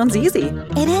finish. Sounds easy.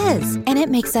 It is, and it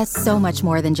makes us so much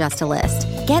more than just a list.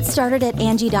 Get started at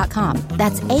Angie.com.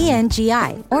 That's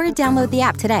ANGI, or download the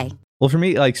app today. Well, for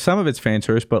me, like some of it's fan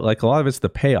service, but like a lot of it's the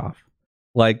payoff.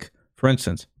 Like, for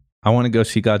instance, I want to go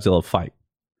see Godzilla fight.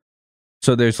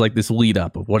 So there's like this lead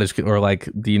up of what is, or like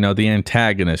the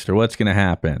antagonist or what's going to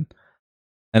happen.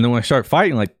 And then when I start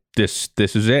fighting, like this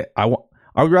is it. I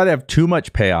would rather have too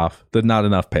much payoff than not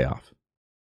enough payoff.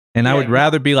 And I would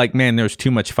rather be like, man, there's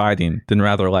too much fighting than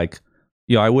rather like,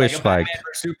 I wish like Batman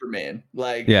or Superman.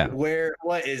 Like,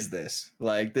 what is this?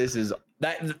 Like, this is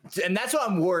that, and that's what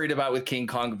I'm worried about with King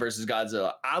Kong versus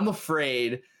Godzilla. I'm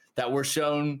afraid that we're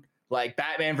shown like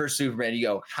Batman versus Superman. You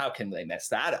go, how can they mess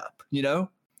that up? You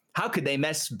know, How could they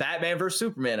mess Batman versus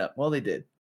Superman up? Well, they did.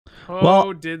 Oh,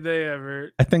 well, did they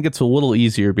ever? I think it's a little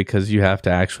easier because you have to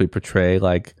actually portray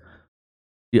like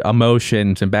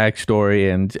emotions and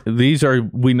backstory, and these are,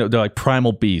 we know, they're like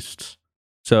primal beasts.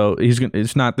 So they're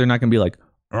not gonna be like,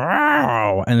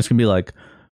 oh, and it's gonna be like,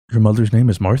 your mother's name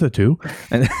is Martha too,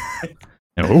 and,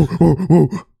 and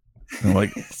I'm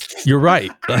like, you're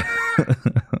right.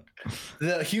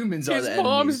 The humans are his the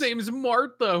mom's enemies. name is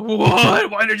Martha. What?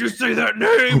 Why did you say that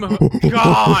name?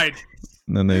 God.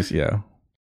 And then there's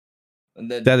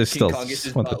And then that is King still Kong gets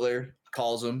his butler,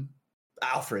 calls him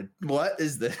Alfred. What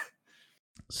is this?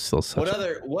 Still such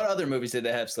what other movies did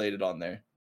they have slated on there?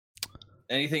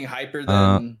 Anything hyper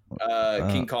than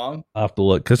King Kong? I'll have to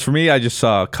look, because for me, I just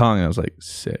saw Kong and I was like,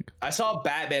 sick. I saw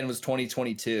Batman was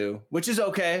 2022, which is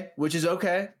okay.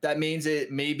 That means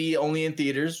it may be only in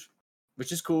theaters,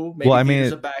 which is cool. Maybe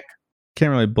theaters are back.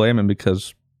 Can't really blame him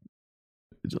because,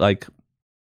 like,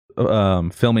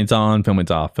 filming's on,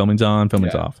 filming's off, filming's on,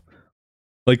 filming's off.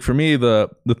 Like, for me, the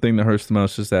thing that hurts the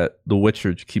most is that The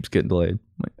Witcher keeps getting delayed.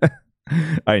 Like,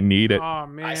 I need it. Oh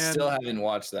man, I still haven't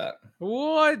watched that.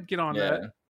 What? Get on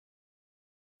that.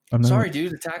 Sorry,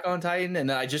 dude. Attack on Titan,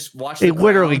 and I just watched. It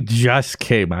literally just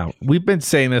came out. We've been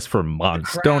saying this for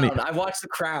months. I watched The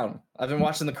Crown. I've been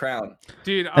watching The Crown,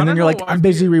 dude. And then you're like, I'm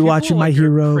busy rewatching My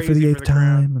Hero for the 8th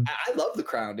time. I love The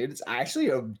Crown, dude. It's actually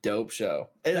a dope show.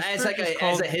 It's like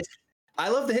I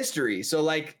love the history. So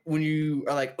like when you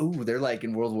are like, oh, they're like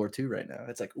in World War II right now.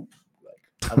 It's like, ooh,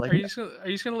 like I like. Are you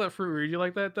just gonna let Fruit read you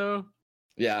like that though?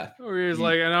 Yeah. Or he's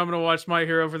like, and I'm gonna watch My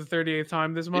Hero for the 38th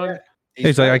time this month. Yeah.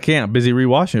 He's like, I can't. I'm busy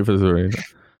rewatching it for the 3rd.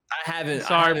 I haven't.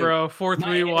 Sorry, bro.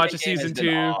 4-3 watch season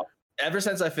 2. Ever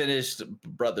since I finished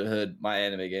Brotherhood, my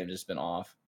anime game just been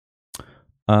off.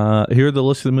 Here are the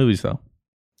list of the movies though.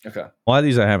 Okay. A lot of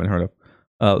these I haven't heard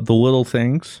of. The Little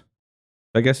Things,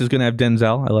 I guess, is gonna have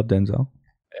Denzel. I love Denzel.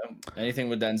 Yeah. Anything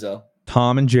with Denzel.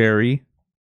 Tom and Jerry.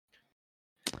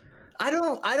 I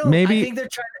don't. Maybe. I think they're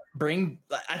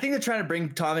trying to bring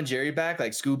Tom and Jerry back,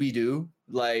 like Scooby Doo.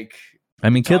 Like,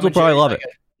 I mean, kids will probably love it.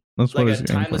 That's like a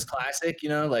timeless classic, you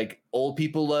know. Like old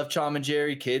people love Tom and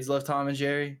Jerry, kids love Tom and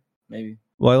Jerry. Maybe.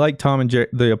 Well, I like Tom and Jerry,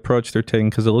 the approach they're taking,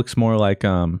 because it looks more like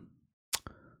what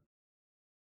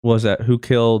was that? Who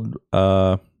Killed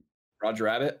Roger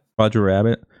Rabbit? Roger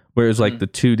Rabbit, where it's like the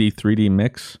 2D 3D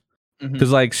mix.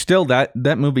 Because like still that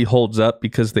movie holds up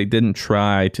because they didn't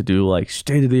try to do like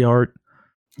state of the art.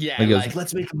 Yeah, like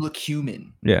let's make them look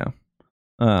human. Yeah,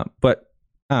 but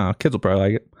I don't know, kids will probably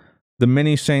like it. The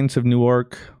Many Saints of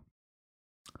Newark.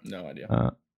 No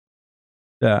idea.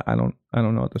 Yeah, I don't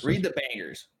know what this is. Read the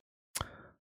bangers.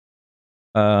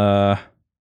 I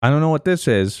don't know what this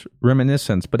is.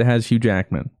 Reminiscence, but it has Hugh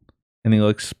Jackman, and he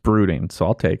looks brooding, so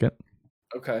I'll take it.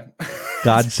 Okay.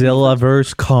 Godzilla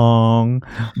vs. Kong.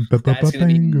 That's gonna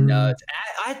be nuts.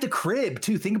 At the crib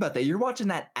too. Think about that. You're watching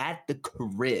that at the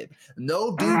crib.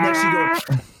 No dude next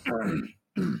to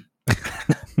you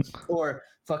go or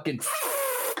fucking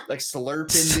like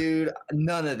slurping, dude.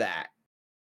 None of that.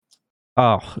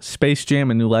 Oh, Space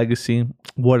Jam: A New Legacy.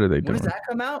 What are they doing? When does that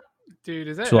come out? Dude,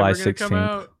 is that July ever gonna come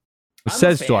out? It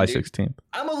says July 16th.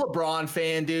 I'm a LeBron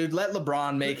fan, dude. Let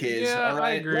LeBron make his. Yeah, all right? I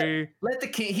agree. Let the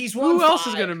king. He's won. Who else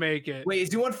is gonna make it? Wait, is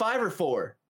he won 5 or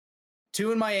 4?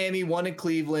 2 in Miami, 1 in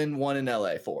Cleveland, 1 in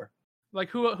LA. 4. Like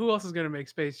who else is gonna make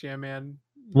Space Jam, man?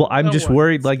 Well, I'm just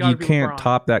worried. It's like you can't LeBron.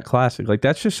 top that classic. Like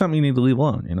that's just something you need to leave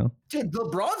alone. You know. Dude,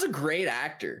 LeBron's a great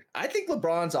actor. I think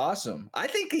LeBron's awesome. I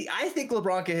think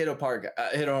LeBron can hit a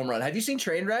home run. Have you seen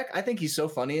Trainwreck? I think he's so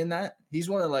funny in that. He's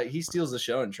one of he steals the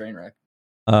show in Trainwreck.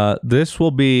 This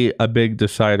will be a big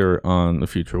decider on the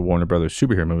future of Warner Brothers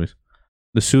superhero movies.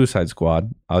 The Suicide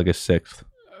Squad, August 6th.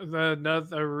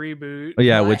 Another reboot.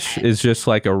 Yeah, which is just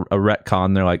like a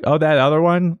retcon. They're like, oh, that other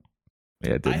one?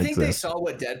 Yeah, it didn't I think they exist. saw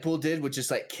what Deadpool did, which is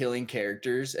like killing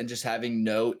characters and just having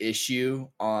no issue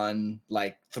on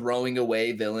like throwing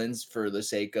away villains for the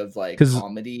sake of like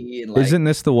comedy. And like, isn't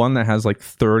this the one that has like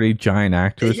 30 giant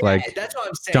actors? Yeah, like that's what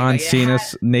I'm saying. John like, Cena,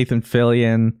 Nathan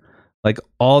Fillion. Like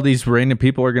all these random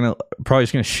people are probably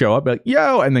just gonna show up, like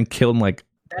yo, and then kill them like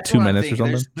 2 minutes or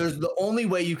something. There's the only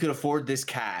way you could afford this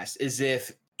cast is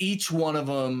if each one of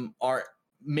them are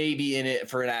maybe in it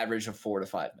for an average of 4 to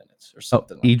 5 minutes or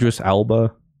something. Like Idris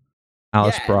Elba,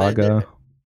 Alice Braga,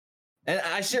 and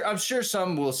I'm sure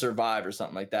some will survive or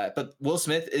something like that. But Will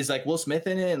Smith is like Will Smith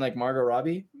in it and like Margot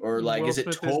Robbie, or like is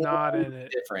it totally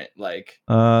different? Like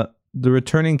the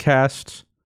returning cast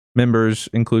members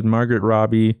include Margaret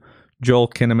Robbie, Joel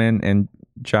Kinnaman, and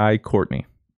Jai Courtney.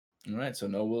 All right, so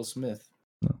no Will Smith.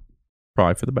 No,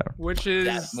 probably for the better. Which is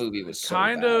that movie was so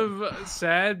kind bad. of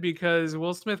sad because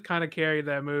Will Smith kind of carried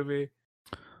that movie.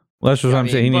 Well, that's what I'm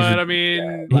saying. I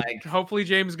mean, like, hopefully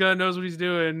James Gunn knows what he's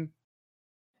doing.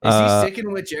 Is he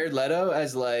sticking with Jared Leto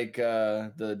as like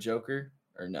the Joker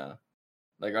or no?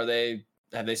 Like,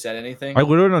 have they said anything? I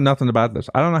literally know nothing about this.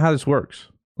 I don't know how this works.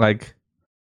 Like,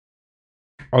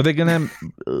 are they gonna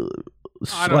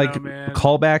like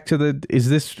call back to the? Is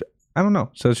this? I don't know.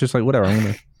 So it's just like whatever.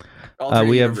 I'm gonna.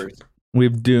 We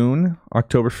have Dune,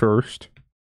 October 1st.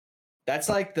 That's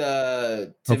like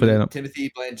the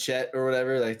Timothy Blanchett or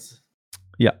whatever. Like,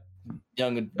 yeah,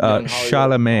 young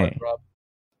Chalamet.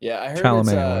 Yeah, I heard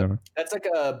Chalamet, that's like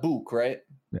a book, right?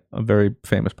 Yeah, a very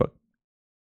famous book.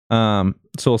 So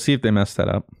we'll see if they mess that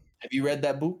up. Have you read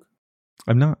that book?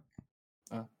 I'm not.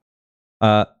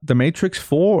 Oh. The Matrix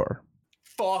 4.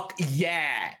 Fuck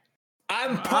yeah!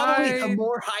 I'm probably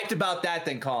more hyped about that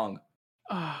than Kong.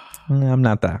 I'm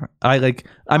not that. I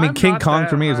mean, King Kong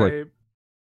for me is like.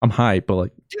 I'm hyped, but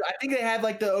like, dude, I think they have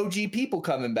like the OG people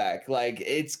coming back. Like,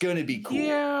 it's gonna be cool.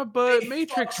 Yeah, but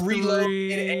Matrix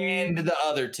Reloaded and the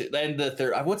other two, and the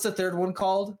third. What's the third one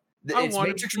called? It's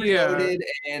Matrix Reloaded,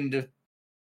 and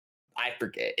I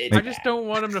forget. I just don't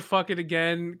want them to fuck it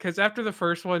again because after the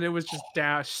first one, it was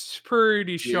just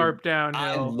pretty sharp downhill.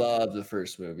 I love the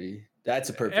first movie. That's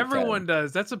a perfect. Everyone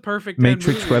does. That's a perfect.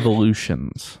 Matrix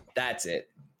Revolutions. That's it.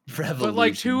 But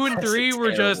like 2 and 3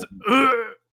 were just.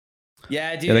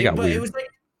 Yeah, dude. Yeah, but it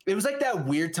was like that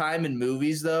weird time in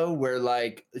movies though, where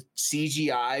like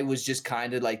CGI was just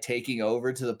kind of like taking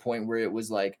over to the point where it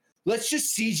was like, let's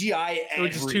just CGI everything.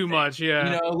 Which is too much, yeah.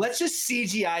 You know, let's just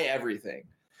CGI everything.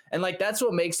 And like that's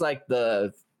what makes like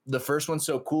the first one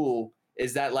so cool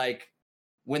is that like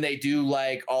when they do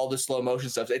like all the slow motion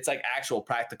stuff, it's like actual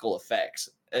practical effects.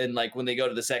 And like when they go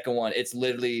to the second one, it's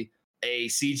literally a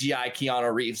CGI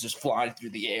Keanu Reeves just flying through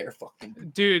the air.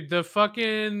 Fucking dude, the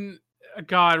fucking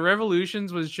God,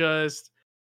 Revolutions was just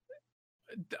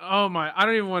oh my, I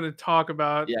don't even want to talk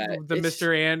about the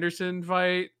Mr. Anderson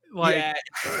fight. Like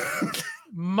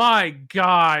my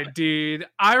God, dude.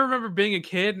 I remember being a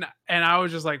kid and I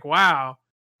was just like, wow,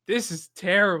 this is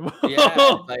terrible.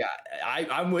 Yeah, like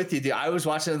I'm with you, dude. I was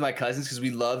watching it with my cousins because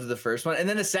we loved the first one. And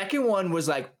then the second one was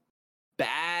like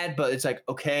bad, but it's like,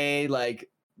 okay, like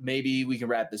maybe we can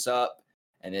wrap this up.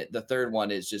 And the third one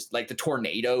is just like the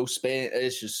tornado spin.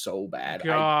 It's just so bad.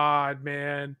 God,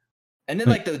 man. And then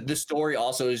like the story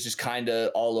also is just kind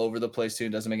of all over the place too. It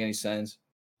doesn't make any sense.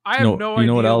 I have no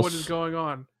idea what is going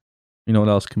on. You know what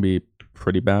else can be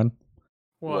pretty bad?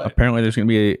 What? Apparently there's going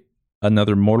to be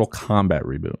another Mortal Kombat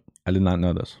reboot. I did not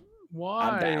know this.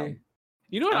 Why?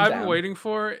 You know what I've been waiting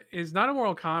for is not a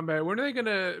Mortal Kombat. When are they going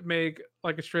to make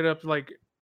like a straight up like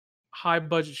high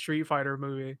budget Street Fighter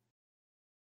movie?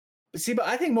 See, but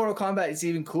I think Mortal Kombat is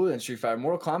even cooler than Street Fighter.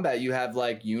 Mortal Kombat, you have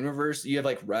like universe, you have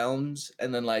like realms,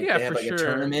 and then like they have like a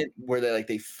tournament where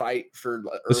they fight for.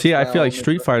 See, I feel like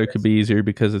Street Fighter could be easier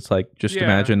because it's like just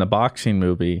imagine a boxing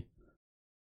movie,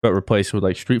 but replace it with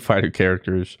like Street Fighter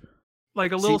characters.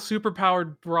 Like a little super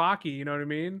powered Rocky, you know what I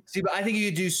mean? See, but I think you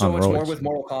could do so much more with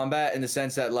Mortal Kombat in the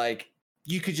sense that like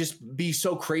you could just be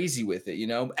so crazy with it, you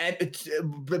know, and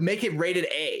but make it rated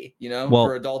A, you know,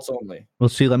 for adults only. Well,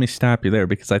 see, let me stop you there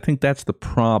because I think that's the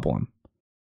problem.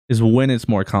 Is when it's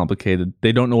more complicated,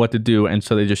 they don't know what to do, and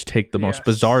so they just take the most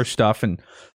bizarre stuff and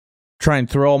try and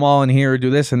throw them all in here, do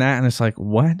this and that, and it's like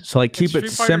what? So like keep it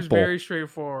simple, very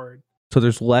straightforward. So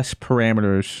there's less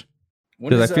parameters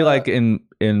because I feel like in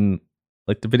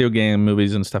like the video game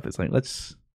movies and stuff, it's like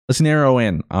let's narrow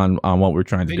in on what we're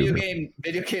trying to do.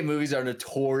 Video game movies are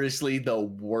notoriously the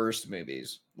worst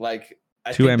movies. Like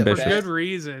too ambitious for good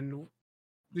reason. Do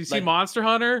you see Monster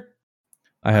Hunter?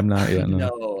 I have not yet.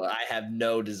 No, I have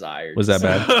no desire. Was that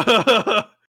bad?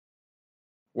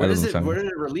 Where did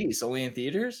it release? Only in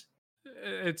theaters?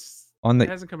 It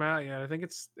hasn't come out yet. I think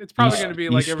it's probably going to be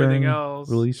like everything else.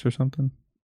 Release or something.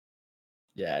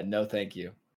 Yeah, no, thank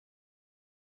you.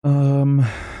 But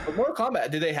Mortal Kombat,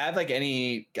 do they have like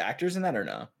any actors in that or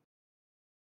no?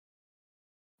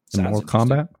 Mortal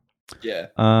Kombat? Yeah.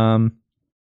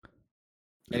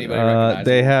 Anybody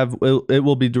they have it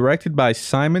will be directed by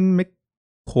Simon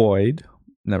McQuoid.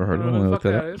 Never heard of him. Look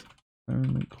that up.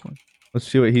 Let's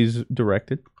see what he's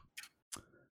directed.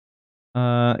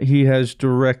 He has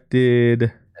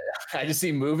directed. I just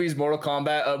see movies, Mortal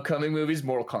Kombat, upcoming movies,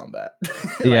 Mortal Kombat.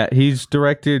 Yeah, he's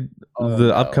directed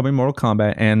the upcoming Mortal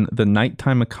Kombat and The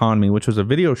Nighttime Economy, which was a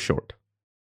video short.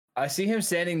 I see him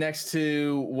standing next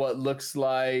to what looks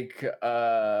like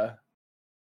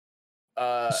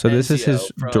so this is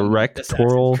his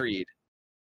directorial.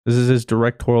 This is his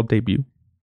directorial debut.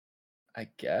 I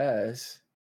guess.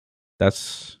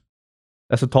 That's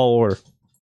a tall order.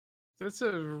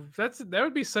 That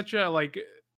would be such a like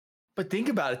But think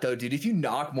about it though, dude. If you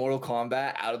knock Mortal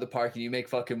Kombat out of the park and you make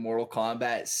fucking Mortal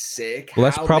Kombat sick, well,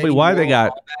 that's probably why they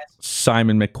got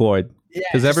Simon McCoy.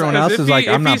 Because everyone else is like,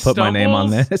 I'm not putting my name on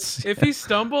this. If he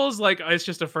stumbles, like it's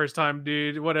just a first time,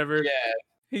 dude. Whatever. Yeah.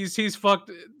 He's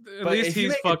fucked. At least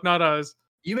he's fucked, not us.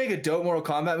 You make a dope Mortal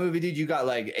Kombat movie, dude. You got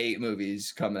like 8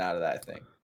 movies coming out of that thing.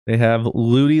 They have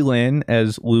Ludi Lin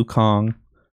as Liu Kang,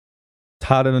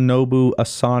 Tadanobu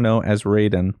Asano as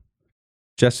Raiden,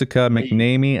 Jessica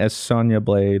McNamee as Sonya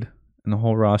Blade, and a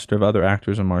whole roster of other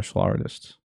actors and martial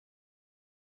artists.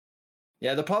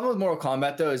 Yeah, the problem with Mortal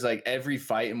Kombat though is like every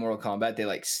fight in Mortal Kombat they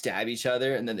like stab each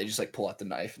other and then they just like pull out the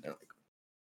knife and they're like,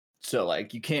 so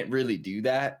like you can't really do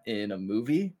that in a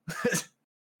movie.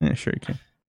 Yeah, sure you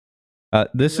can.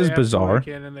 This is bizarre.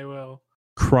 And they will.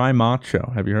 Cry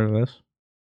Macho. Have you heard of this?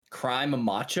 Crime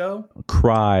Macho?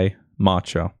 Cry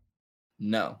Macho.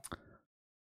 No.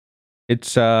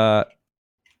 It's a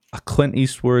Clint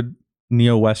Eastwood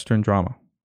neo-Western drama.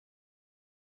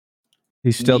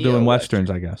 He's still doing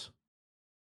Westerns, I guess.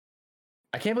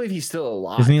 I can't believe he's still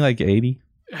alive. Isn't he like 80?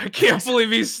 I can't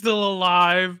believe he's still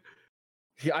alive.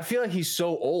 I feel like he's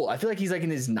so old. I feel like he's like in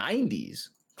his 90s.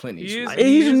 Clint Eastwood.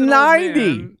 He's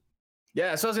 90.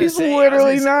 Yeah, so I was gonna he's say,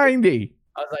 literally 90.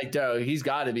 I was like, dude, he's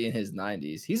got to be in his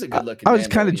 90s. He's a good looking. I was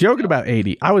kind of joking about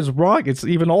 80. I was wrong. It's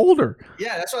even older.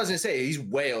 Yeah, that's what I was gonna say. He's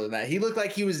way older than that. He looked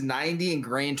like he was 90 in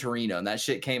Gran Torino, and that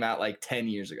shit came out like 10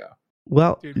 years ago.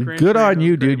 Well, dude, good on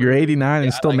you, dude. You're 89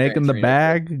 and still making the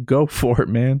bag. Go for it,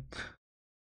 man.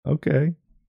 Okay.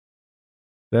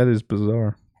 That is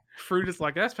bizarre. Fruit is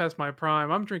like, that's past my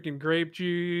prime. I'm drinking grape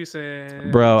juice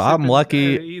and bro, I'm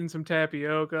lucky eating some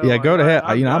tapioca. Yeah, go to hell.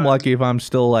 I'm lucky if I'm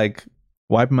still like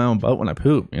wiping my own butt when I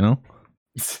poop, you know?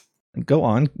 Go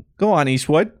on,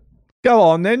 Eastwood. Go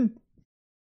on then.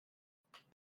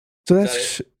 So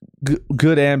that's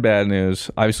good and bad news,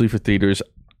 obviously, for theaters.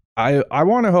 I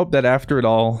want to hope that after it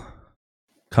all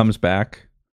comes back,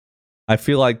 I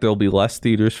feel like there'll be less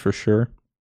theaters for sure.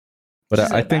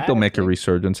 But I think they'll make a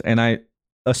resurgence. And I,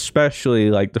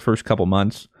 especially like the first couple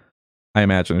months, I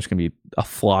imagine there's going to be a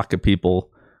flock of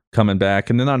people coming back.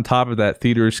 And then on top of that,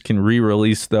 theaters can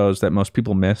re-release those that most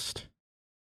people missed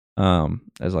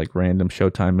as like random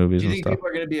Showtime movies and stuff. Do you think people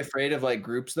are going to be afraid of like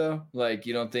groups though? Like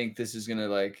you don't think this is going to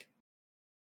like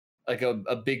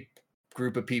a big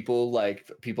group of people, like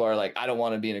people are like, I don't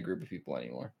want to be in a group of people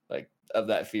anymore, like of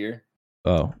that fear?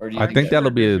 Oh, I think that'll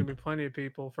be plenty of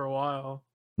people for a while.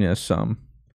 Yeah, some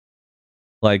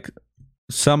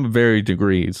varying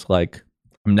degrees. Like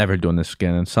I'm never doing this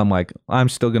again, and some like I'm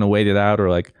still gonna wait it out, or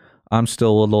like I'm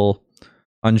still a little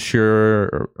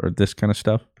unsure, or this kind of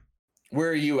stuff. Where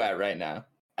are you at right now?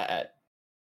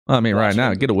 Right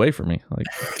now, get away from me. Like,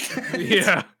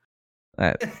 yeah,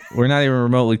 we're not even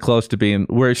remotely close to being.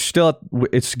 We're still.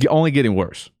 It's only getting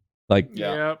worse. Like,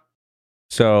 yeah.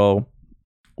 So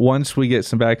once we get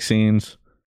some vaccines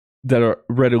that are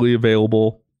readily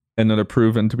available and that are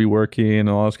proven to be working and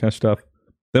all this kind of stuff,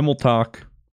 then we'll talk.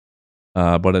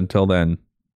 But until then,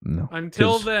 no.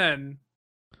 Until then.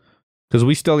 Because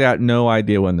we still got no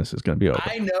idea when this is going to be over.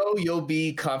 I know you'll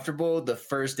be comfortable the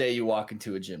first day you walk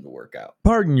into a gym to work out.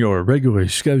 Pardon your regularly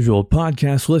scheduled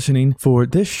podcast listening for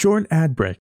this short ad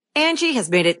break. Angie has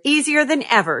made it easier than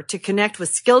ever to connect with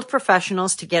skilled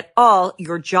professionals to get all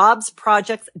your jobs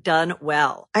projects done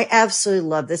well. I absolutely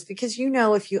love this because,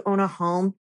 if you own a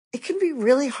home, it can be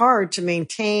really hard to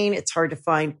maintain. It's hard to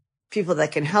find people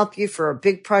that can help you for a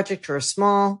big project or a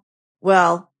small.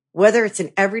 Well, whether it's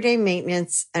in everyday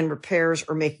maintenance and repairs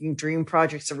or making dream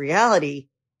projects a reality,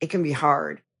 it can be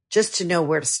hard just to know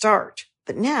where to start.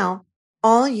 But now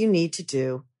all you need to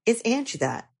do is Angie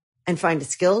that and find a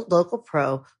skilled local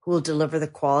pro who will deliver the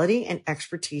quality and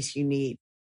expertise you need.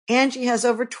 Angie has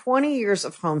over 20 years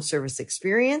of home service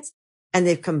experience, and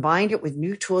they've combined it with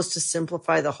new tools to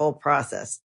simplify the whole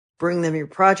process. Bring them your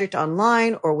project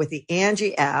online or with the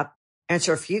Angie app,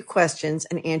 answer a few questions,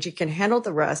 and Angie can handle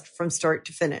the rest from start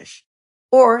to finish.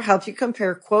 Or help you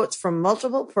compare quotes from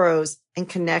multiple pros and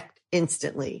connect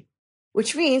instantly,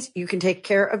 which means you can take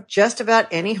care of just about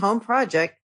any home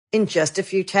project in just a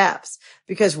few taps.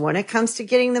 Because when it comes to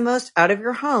getting the most out of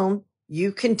your home,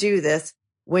 you can do this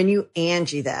when you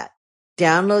Angie that.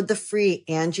 Download the free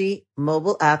Angie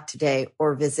mobile app today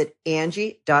or visit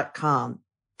Angie.com.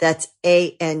 That's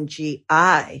ANGI.com.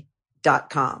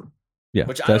 Yeah,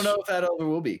 which I don't know if that ever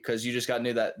will be because you just got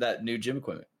that new gym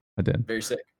equipment. I did. Very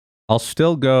sick. Well,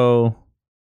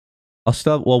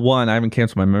 one, I haven't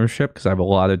canceled my membership because I have a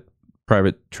lot of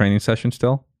private training sessions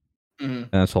still. Mm-hmm. And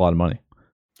that's a lot of money.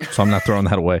 So I'm not throwing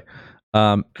that away.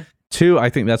 Two, I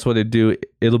think that's what it'd do.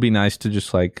 It'll be nice to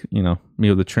just meet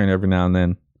with the trainer every now and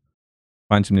then.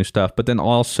 find some new stuff. But then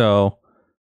also,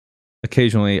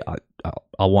 occasionally,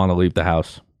 I'll want to leave the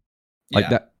house. Like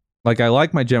that. Like I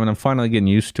like my gym, and I'm finally getting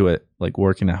used to it. Like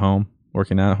working out at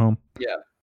home. Yeah.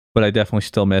 But I definitely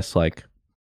still miss like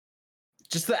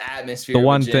just the atmosphere. The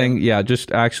one thing,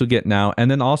 just actually getting out, and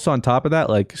then also on top of that,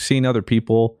 like seeing other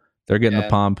people, they're getting the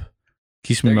pump,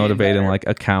 keeps me motivated and like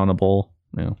accountable.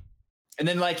 You know. And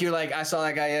then like you're like, I saw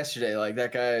that guy yesterday. Like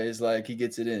that guy is like, he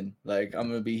gets it in. Like I'm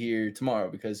gonna be here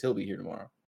tomorrow because he'll be here tomorrow.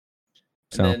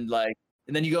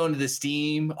 And then you go into the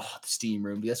steam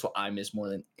room. That's what I miss more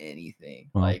than anything.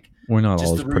 Well, like we're not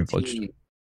always privileged.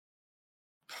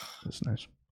 That's nice.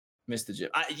 Miss the gym.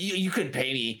 You couldn't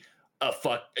pay me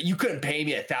you couldn't pay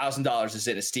me $1,000 to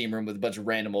sit in a steam room with a bunch of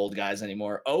random old guys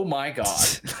anymore. Oh my god!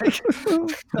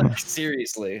 like,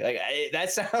 seriously, like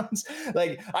that sounds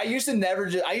like I used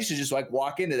to just like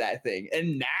walk into that thing,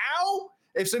 and now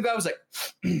if some guy was like,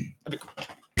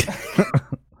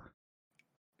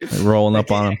 rolling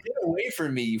up on him, get away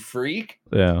from me, you freak.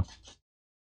 Yeah.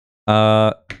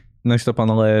 Next up on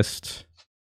the list,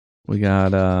 we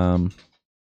got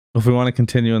if we want to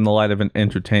continue in the light of an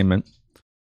entertainment.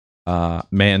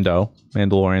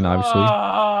 Mandalorian,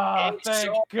 obviously.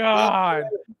 Thank God.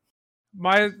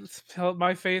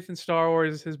 My faith in Star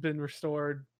Wars has been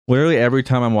restored. Literally every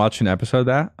time I'm watching an episode of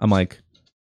that, I'm like,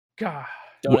 God.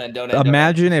 Don't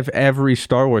imagine if every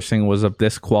Star Wars thing was of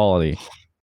this quality.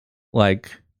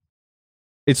 Like,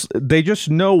 they just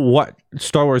know what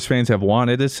Star Wars fans have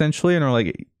wanted essentially, and are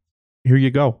like, here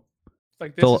you go.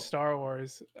 Like this is Star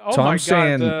Wars. Oh so my I'm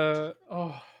saying,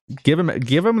 give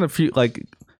him a few like.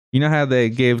 You know how they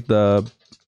gave the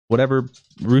whatever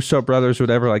Russo brothers,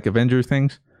 whatever, like Avenger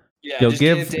things? Yeah, they'll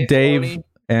give Dave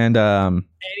and anything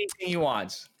he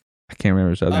wants. I can't remember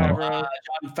his other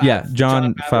name.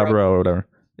 John Favreau or whatever.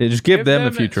 Yeah, just give them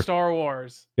the future. Star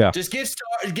Wars. Yeah. Just give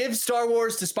Star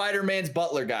Wars to Spider-Man's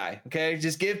butler guy. Okay,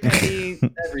 just give Penny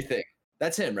everything.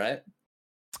 That's him, right?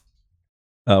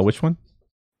 Which one?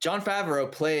 John Favreau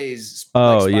plays.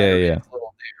 Oh like yeah.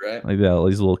 Little dude, right? Like that,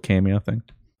 his little cameo thing.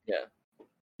 Yeah.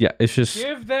 Yeah, it's just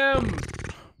give them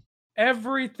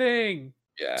everything.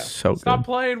 Yeah. So stop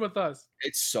playing with us.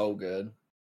 It's so good.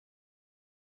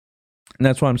 And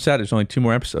that's why I'm sad. There's only 2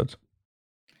 more episodes.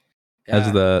 Yeah,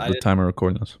 as the time of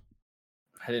recording this.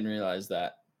 I didn't realize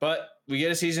that. But we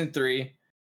get a season 3,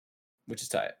 which is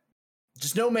tight.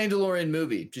 Just no Mandalorian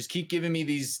movie. Just keep giving me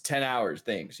these 10 hours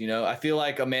things. You know, I feel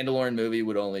like a Mandalorian movie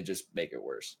would only just make it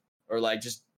worse, or like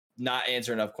just not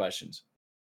answer enough questions.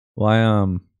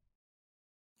 Well,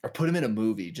 or put him in a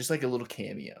movie, just like a little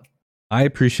cameo. I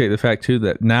appreciate the fact too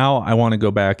that now I want to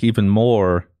go back even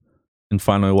more and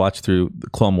finally watch through the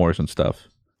Clone Wars and stuff.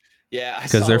 Yeah,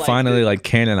 because they're finally like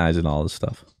canonizing all this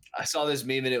stuff. I saw this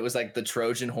meme and it was like the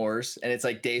Trojan horse, and it's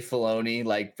like Dave Filoni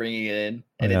like bringing it in,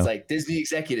 and it's like Disney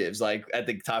executives like at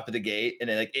the top of the gate, and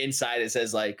then like inside it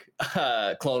says like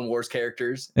Clone Wars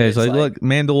characters. Yeah, it's like look,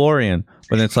 Mandalorian,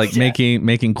 but it's like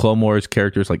making Clone Wars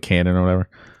characters like canon or whatever.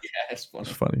 Yeah, it's funny.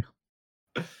 It's funny.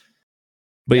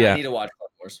 But yeah, I need to watch Clone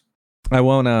Wars. I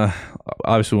won't.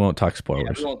 Obviously, we won't talk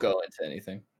spoilers. Yeah, we won't go into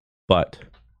anything. But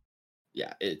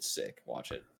yeah, it's sick.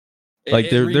 Watch it. Like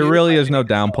there really is no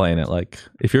downplaying it. Like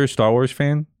if you're a Star Wars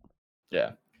fan,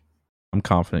 yeah, I'm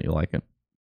confident you like it.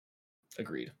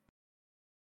 Agreed.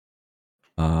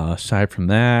 Aside from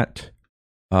that,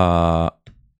 I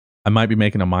might be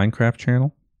making a Minecraft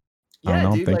channel. Yeah, I don't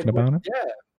know. dude, I'm thinking about it.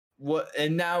 Yeah.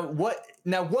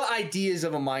 What ideas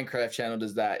of a Minecraft channel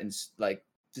does that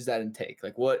intake?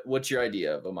 Like what's your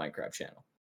idea of a Minecraft channel?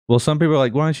 Well, some people are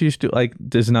like, why don't you just do like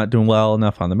this is not doing well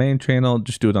enough on the main channel,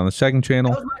 just do it on the second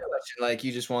channel. That was my question. Like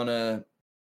you just want to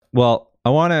I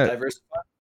want to diversify?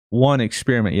 One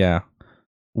experiment,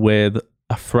 with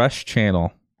a fresh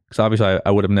channel. Because obviously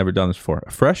I would have never done this before.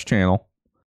 A fresh channel,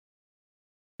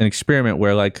 an experiment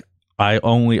where like I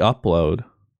only upload,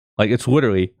 like it's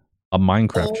literally a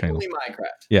Minecraft channel.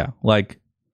 Minecraft. Yeah, like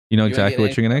you know exactly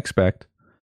what you're gonna expect,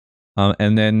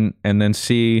 and then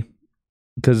see,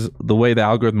 because the way the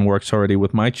algorithm works already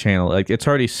with my channel, like it's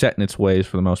already set in its ways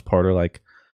for the most part. Or like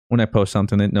when I post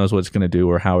something, it knows what it's gonna do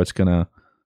or how it's gonna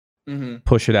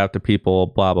push it out to people.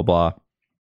 Blah blah blah.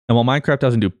 And while Minecraft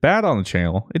doesn't do bad on the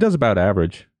channel, it does about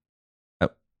average.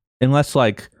 Unless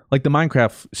like the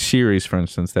Minecraft series, for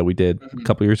instance, that we did a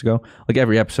couple years ago, like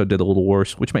every episode did a little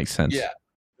worse, which makes sense. Yeah.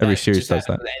 Every series does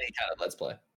that. Any kind of Let's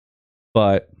Play.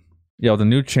 But the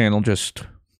new channel just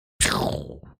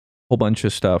whole bunch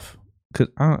of stuff. Cause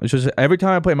I don't know, it's just every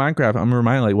time I play Minecraft, I'm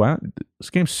reminded like, wow,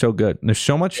 this game's so good. And there's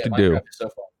so much to do. Is so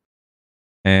fun.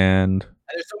 And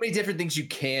there's so many different things you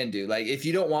can do. Like if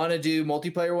you don't want to do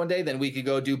multiplayer one day, then we could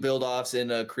go do build offs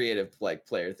in a creative like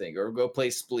player thing, or go play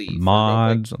Spleef.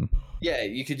 Mods. Yeah,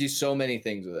 you could do so many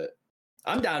things with it.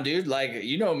 I'm down, dude. Like,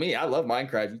 you know me, I love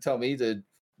Minecraft. You tell me to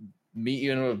meet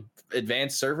you in an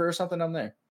advanced server or something, I'm there.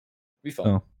 It'd be fun.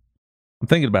 Oh. I'm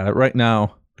thinking about it right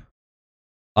now.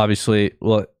 Obviously,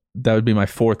 well, that would be my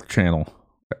 4th channel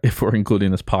if we're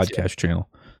including this podcast channel.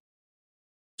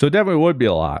 So it definitely would be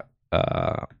a lot.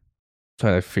 Try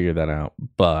to figure that out.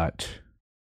 But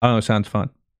I don't know, it sounds fun.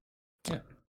 Yeah.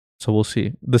 So we'll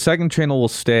see. The 2nd channel will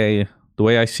stay. The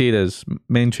way I see it is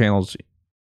main channel's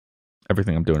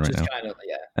everything I'm doing right now. Kind of,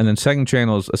 yeah. And then 2nd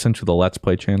channel is essentially the Let's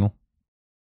Play channel.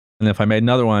 And if I made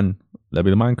another one, that'd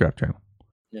be the Minecraft channel.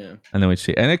 Yeah. And then we'd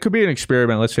see. And it could be an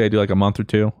experiment. Let's say I do like a month or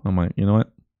 2. I'm like, you know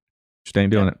what? Just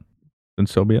ain't doing it. Then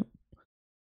so be it.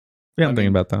 Yeah, I'm thinking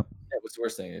about that. Yeah, what's the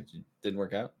worst thing? It didn't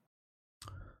work out?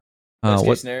 What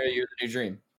case scenario, you're the new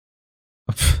dream.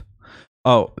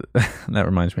 Oh, that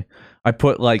reminds me. I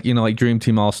put like Dream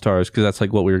Team All Stars because that's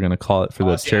like what we were gonna call it for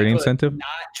the charity incentive. Not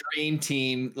Dream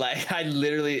Team. Like I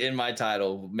literally in my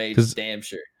title made damn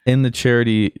sure. In the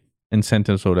charity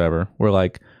incentives or whatever, we're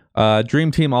like Dream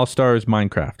Team All Stars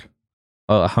Minecraft,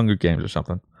 Hunger Games or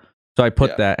something. So I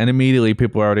put that, and immediately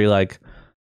people are already like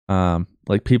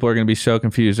people are gonna be so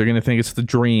confused. They're gonna think it's the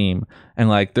dream, and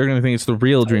like they're gonna think it's the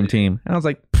real Dream Team. And I was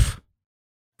like,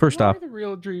 first off, the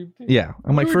real Dream Team. Yeah,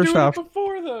 I'm like, first off,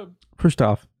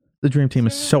 the Dream Team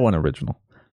is so unoriginal.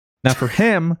 Now for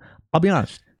him, I'll be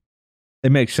honest,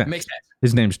 it makes sense.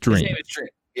 His name's Dream. His name is Dream.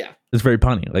 Yeah, it's very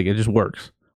punny. Like it just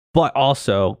works. But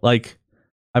also, like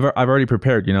I've already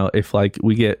prepared. If like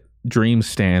we get Dream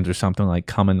stands or something like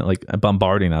coming like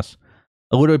bombarding us,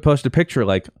 I literally post a picture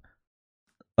like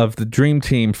of the Dream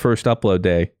Team first upload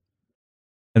day,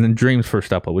 and then Dream's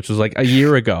first upload, which was like a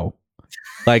year ago.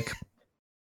 Like.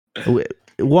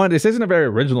 One, this isn't a very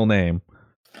original name.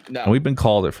 No, and we've been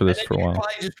called it for this for a while.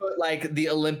 Probably just put like the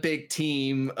Olympic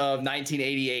team of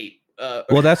 1988.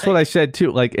 Well, that's what I said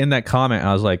too. Like in that comment,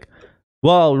 I was like,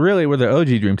 "Well, really, we're the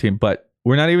OG Dream Team, but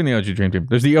we're not even the OG Dream Team.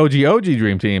 There's the OG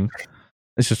Dream Team.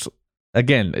 It's just,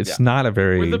 again, it's not a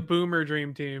very. We're the Boomer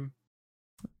Dream Team.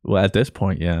 Well, at this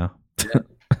point, yeah, the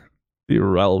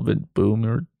irrelevant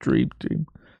Boomer Dream Team.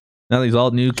 Now these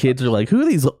all new kids are like, who are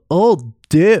these old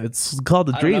dudes called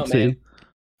the Dream Team?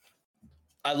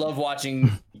 I love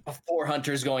watching 4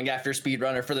 hunters going after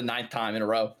Speedrunner for the 9th time in a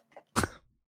row. I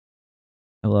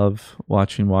love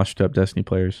watching washed up Destiny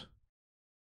players.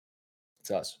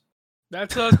 It's us.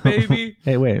 That's us, baby.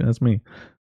 Hey, wait, that's me.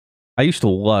 I used to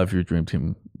love your Dream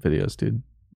Team videos, dude.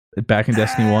 Back in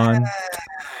Destiny 1.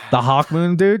 The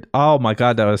Hawkmoon, dude. Oh my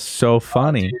god, that was so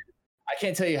funny. I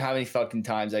can't tell you how many fucking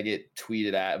times I get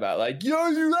tweeted at about like, yo,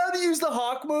 you got to use the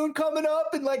Hawkmoon coming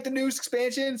up in like the new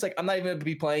expansion. It's like, I'm not even going to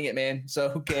be playing it, man. So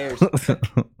who cares?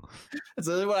 That's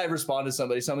literally what I respond to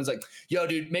somebody. Someone's like, yo,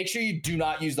 dude, make sure you do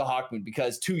not use the Hawkmoon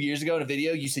because 2 years ago in a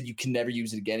video, you said you can never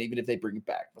use it again, even if they bring it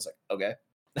back. I was like, okay.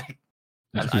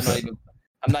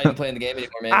 I'm not even playing the game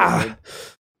anymore, man.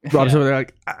 Rob's over there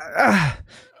like,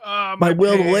 my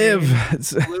will to live.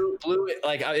 Blue,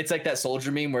 like it's like that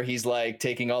soldier meme where he's like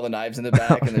taking all the knives in the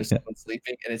back and there's someone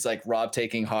sleeping, and it's like Rob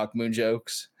taking Hawkmoon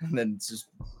jokes, and then it's just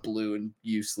Blue and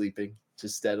you sleeping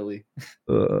just steadily.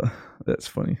 That's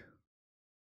funny.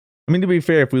 I mean, to be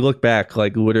fair, if we look back,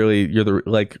 like literally, you're the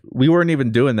like we weren't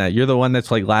even doing that. You're the one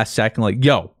that's like last second, like,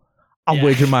 yo, I'll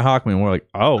wager my Hawkmoon. We're like,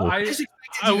 oh,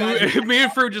 me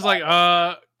and Fruit just like,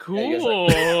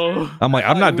 cool. I'm like,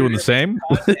 I'm not doing the same.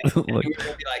 Like, we were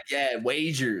gonna be like, yeah,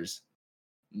 wagers.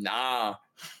 Nah.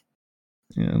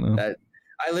 Yeah, no.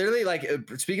 I literally like.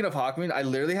 Speaking of Hawkmoon, I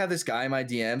literally have this guy in my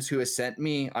DMs who has sent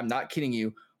me. I'm not kidding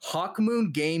you.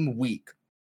 Hawkmoon game week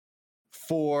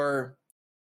for,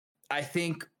 I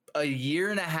think, a year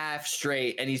and a half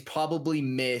straight, and he's probably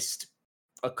missed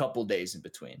a couple days in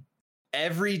between.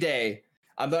 Every day,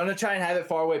 I'm gonna try and have it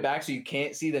far away back so you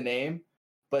can't see the name.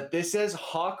 But this says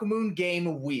Hawkmoon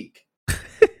game week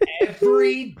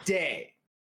every day.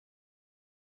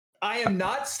 I am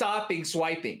not stopping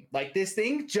swiping. Like this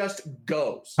thing just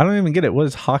goes. I don't even get it. What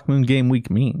does Hawkmoon game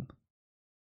week mean?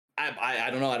 I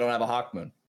don't know. I don't have a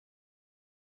Hawkmoon.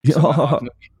 So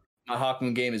my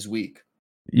Hawkmoon game is weak.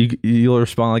 You'll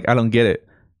respond like, I don't get it.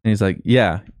 And he's like,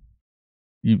 yeah,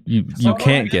 you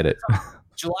can't get it.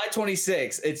 July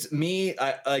 26th, it's me,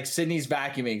 like Sydney's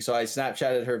vacuuming, so I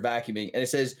Snapchatted her vacuuming, and it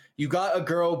says, you got a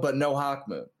girl, but no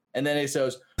Hawkmoon. And then it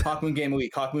says, Hawkmoon game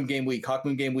week, Hawkmoon game week,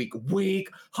 Hawkmoon game week,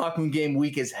 Hawkmoon game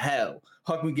week is hell,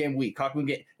 Hawkmoon game week, Hawkmoon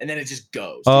game, and then it just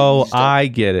goes. Oh, I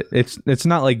get it. It's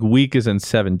not like week is in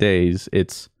 7 days.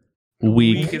 It's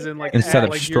weak is in like instead of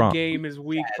like strong. Your game is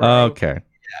weak. Bro. Okay.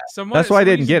 That's why I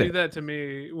didn't get it. Do that to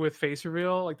me with face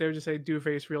reveal. Like they would just say, "Do a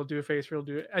face reveal, do a face reveal,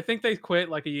 do it." I think they quit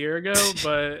like a year ago,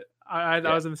 but I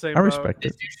was in the same. I respect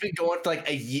it. It's been going for like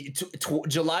a year.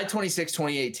 July 26,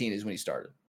 2018 is when he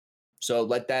started. So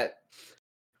let that.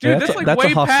 Dude, that's like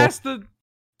way past the.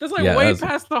 That's like way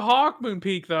past the Hawkmoon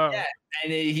peak, though. Yeah,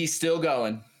 and he's still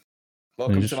going.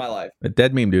 Welcome to my life. A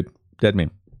dead meme, dude. Dead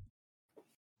meme.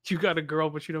 You got a girl,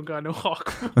 but you don't got no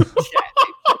Hawkmoon.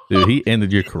 Dude, he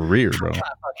ended your career, bro. Fucking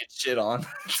shit on.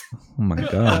 Oh my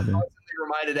god. I'm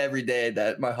reminded every day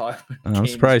that my Hawkmoon. I'm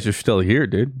surprised you're still here,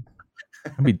 dude.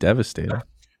 I'd be devastated.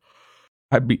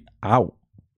 I'd be out.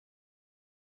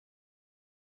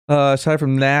 Aside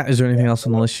from that, is there anything else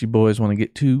on the list you boys want to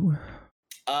get to?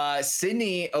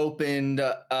 Sydney opened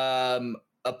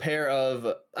a pair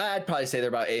of, I'd probably say they're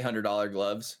about $800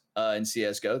 gloves in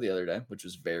CSGO the other day, which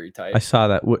was very tight. I saw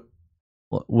that.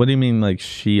 What do you mean, like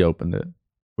she opened it?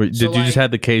 Did you just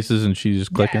have the cases and she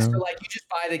just clicking? Yeah, so like you just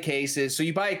buy the cases. So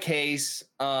you buy a case,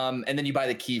 and then you buy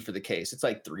the key for the case. It's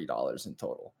like $3 in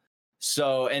total.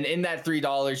 So, and in that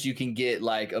 $3, you can get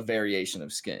like a variation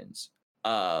of skins.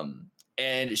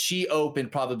 And she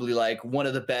opened probably like one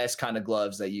of the best kind of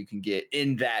gloves that you can get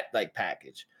in that like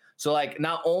package. So like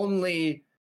not only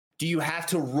do you have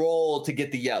to roll to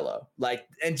get the yellow, like,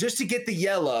 and just to get the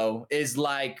yellow is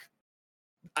like,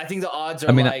 I think the odds are.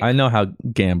 I mean, like, I know how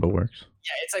Gamba works.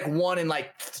 Yeah, it's like 1 in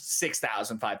like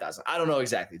 6,000, 5,000. I don't know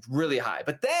exactly. It's really high.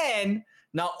 But then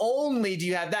not only do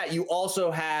you have that, you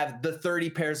also have the 30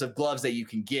 pairs of gloves that you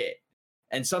can get.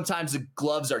 And sometimes the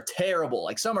gloves are terrible.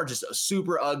 Like some are just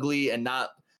super ugly and not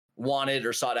wanted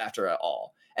or sought after at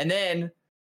all. And then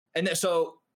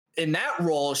so in that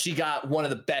role, she got one of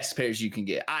the best pairs you can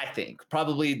get, I think.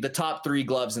 Probably the top 3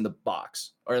 gloves in the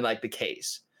box or in like the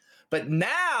case. But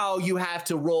now you have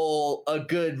to roll a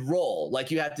good roll.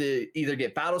 Like you have to either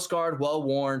get battle scarred, well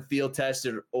worn, field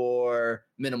tested, or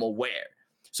minimal wear.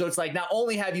 So it's like not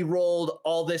only have you rolled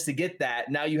all this to get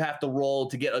that, now you have to roll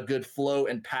to get a good flow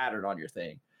and pattern on your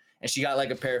thing. And she got like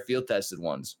a pair of field tested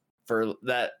ones for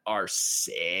that are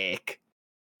sick.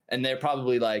 And they're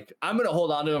probably like, I'm going to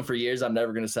hold on to them for years. I'm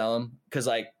never going to sell them. Cause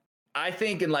like, I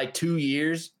think in like 2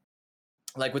 years,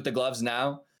 like with the gloves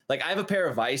now, like I have a pair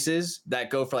of Vices that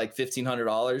go for like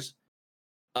 $1,500.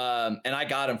 And I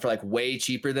got them for like way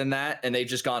cheaper than that. And they've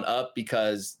just gone up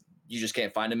because you just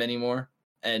can't find them anymore.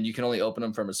 And you can only open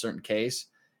them from a certain case.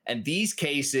 And these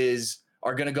cases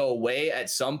are going to go away at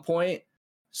some point.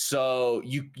 So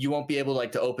you won't be able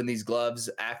like to open these gloves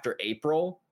after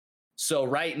April. So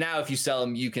right now, if you sell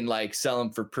them, you can like sell them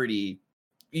for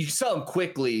you can sell them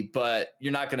quickly, but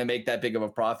you're not going to make that big of a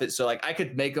profit. So like I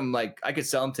could make them like, I could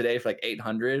sell them today for like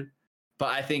 800, but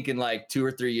I think in like 2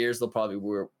 or 3 years, they'll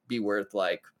probably be worth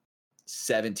like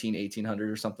 1,800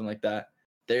 or something like that.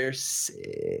 They're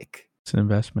sick. It's an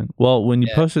investment. Well, when you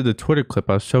posted the Twitter clip,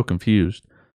 I was so confused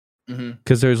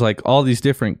because there's like all these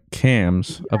different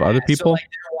cams of other people. So like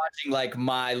they're watching like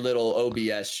my little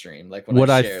OBS stream. Like when what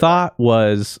I thought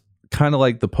was kind of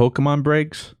like the Pokemon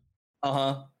breaks.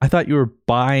 I thought you were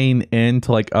buying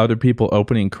into like other people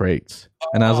opening crates,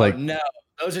 and I was like, no,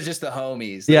 those are just the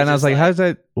homies. Yeah, and I was like, how's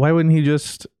that? Why wouldn't he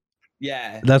just?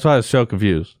 Yeah, that's why I was so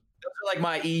confused. Those are like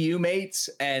my EU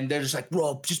mates, and they're just like,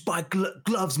 bro, just buy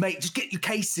gloves, mate. Just get your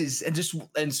cases,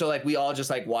 and so like we all just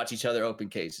like watch each other open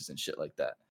cases and shit like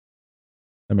that.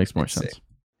 That makes more sense. Sick.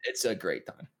 It's a great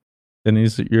time. And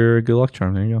you're a good luck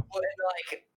charm. There you go. Well,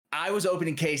 and like I was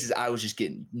opening cases, I was just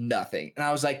getting nothing. And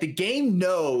I was like, the game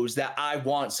knows that I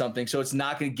want something, so it's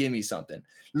not going to give me something.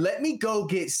 Let me go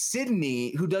get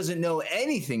Sydney, who doesn't know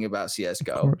anything about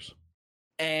CSGO,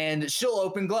 and she'll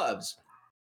open gloves.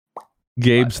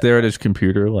 Gabe's there at his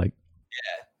computer like,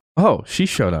 oh, she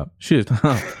showed up. She just,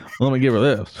 let me give her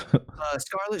this.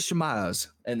 Scarlet Shamiles.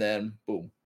 And then, boom.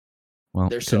 Well,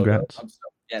 they're congrats. So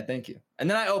yeah, thank you. And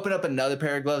then I opened up another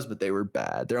pair of gloves, but they were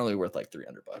bad. They're only worth like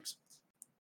 $300.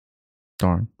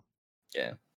 Darn.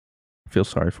 Yeah. I feel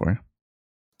sorry for you.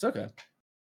 It's okay.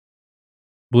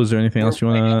 Was there anything else you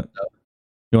want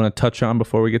to touch on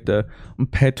before we get the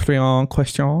Patreon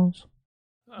questions?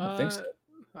 I think so.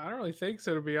 I don't really think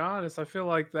so, to be honest. I feel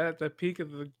like that peak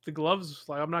of the gloves,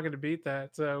 like I'm not going to beat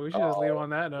that. So we should just leave on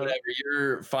that note. Whatever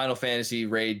your Final Fantasy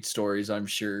raid stories, I'm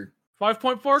sure.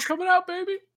 5.4 coming out,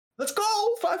 baby. Let's go.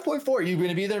 5.4. You going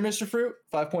to be there, Mr. Fruit?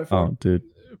 5.4. Oh, dude.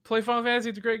 Play Final Fantasy.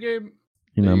 It's a great game.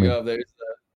 You know me. Go. There's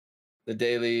the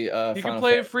daily. You can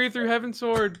play it free through Heaven's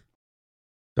Sword.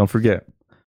 Don't forget.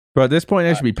 But at this point,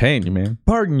 I should be paying you, man.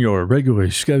 Pardon your regularly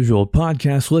scheduled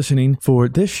podcast listening for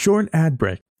this short ad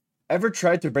break. Ever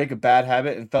tried to break a bad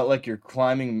habit and felt like you're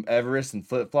climbing Everest in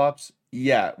flip-flops?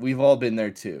 Yeah, we've all been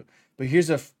there too. But here's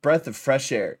a breath of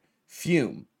fresh air.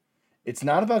 Fume. It's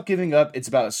not about giving up, it's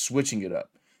about switching it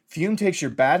up. Fume takes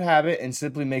your bad habit and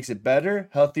simply makes it better,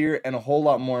 healthier, and a whole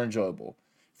lot more enjoyable.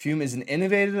 Fume is an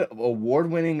innovative,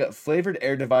 award-winning flavored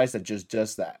air device that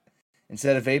just that.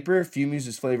 Instead of vapor, Fume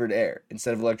uses flavored air.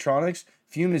 Instead of electronics,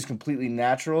 Fume is completely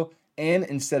natural. And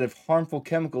instead of harmful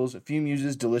chemicals, Fume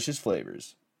uses delicious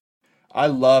flavors. I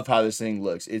love how this thing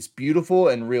looks. It's beautiful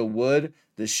and real wood.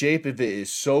 The shape of it is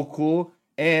so cool,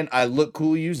 and I look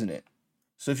cool using it.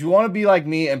 So if you want to be like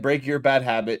me and break your bad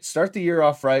habit, start the year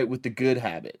off right with the good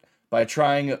habit by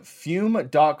trying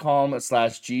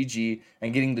fume.com/GG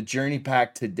and getting the journey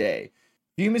pack today.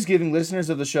 Fume is giving listeners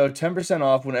of the show 10%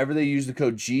 off whenever they use the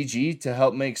code GG to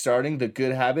help make starting the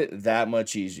good habit that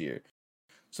much easier.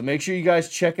 So make sure you guys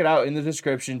check it out in the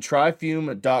description. Try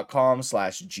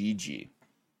fume.com/GG.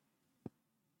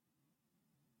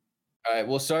 All right,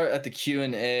 we'll start at the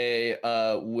Q&A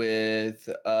with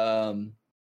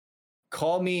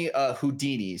Call Me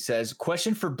Houdini says,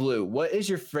 question for Blue. What is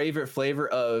your favorite flavor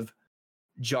of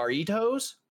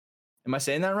Jarritos? Am I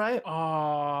saying that right?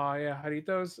 Oh, yeah,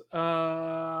 Jarritos.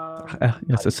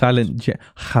 It's a silent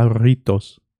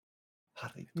Jarritos.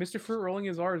 Mr. Fruit rolling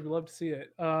his R's. We love to see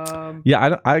it.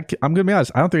 Yeah, I'm gonna be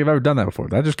honest. I don't think I've ever done that before.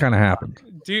 That just kind of happened,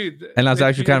 dude. And I was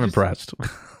actually kind of impressed.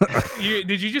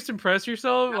 Did you just impress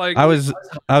yourself? Like I was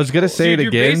gonna say it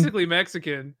again. You're basically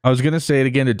Mexican. I was gonna say it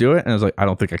again to do it, and I was like, I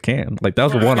don't think I can. Like that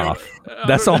was a one-off.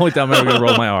 That's the only time I'm ever gonna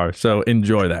roll my R. So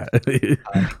enjoy that.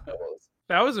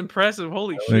 That was impressive.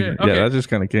 Holy shit! Yeah, that just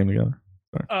kind of came together.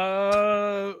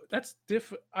 Sorry. That's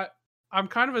different. I'm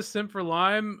kind of a simp for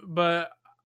lime, but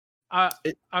I'd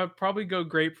probably go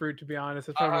grapefruit, to be honest.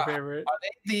 That's probably my favorite. Are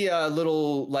they the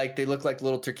little, like, they look like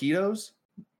little taquitos?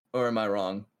 Or am I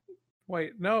wrong?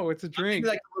 Wait, no, it's a drink.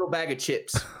 Like a little bag of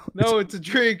chips. No, it's a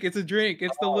drink. It's a drink.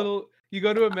 It's the little, you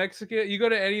go to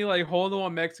any like hole-in-the-wall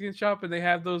Mexican shop and they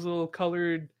have those little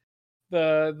colored,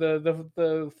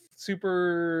 the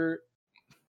super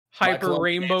hyper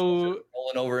rainbow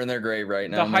rolling over in their grave right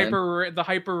now. The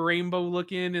hyper rainbow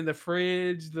looking in the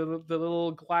fridge, the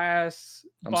little glass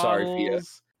bottles. Sorry, Fia.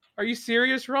 Are you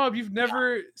serious, Rob? You've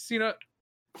never seen a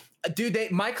dude?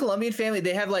 My Colombian family,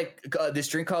 they have like this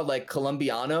drink called like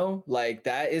Colombiano. Like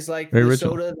that is like the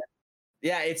soda.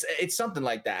 Yeah, it's something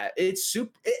like that. It's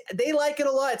soup. They like it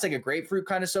a lot. It's like a grapefruit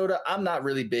kind of soda. I'm not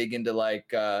really big into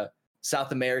like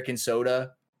South American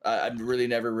soda. I've really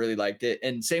never really liked it.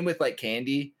 And same with like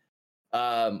candy.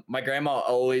 My grandma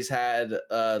always had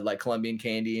like Colombian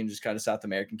candy and just kind of South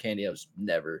American candy. It's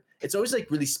always like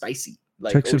really spicy.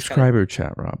 Like check subscriber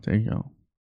chat, Rob. There you go.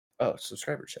 Oh,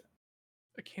 subscriber chat.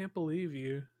 I can't believe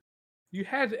you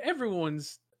had everyone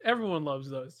loves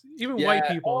those, even white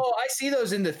people. Oh, I see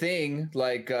those in the thing,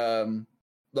 like in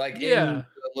the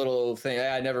little thing.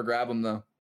 I never grab them though.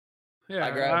 Yeah,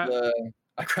 I grab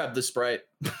the Sprite.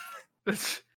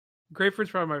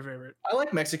 Grapefruit's probably my favorite. I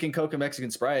like Mexican Coke and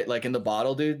Mexican Sprite. Like in the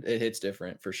bottle, dude, it hits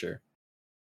different for sure.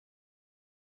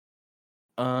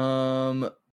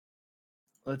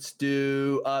 Let's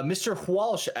do Mr.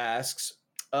 Walsh asks,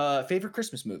 favorite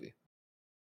Christmas movie?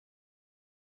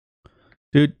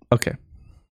 Dude, okay.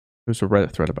 There's a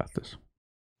Reddit thread about this.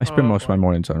 I spend most of my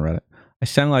mornings on Reddit. I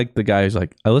sound like the guy who's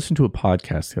like, I listened to a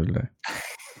podcast the other day.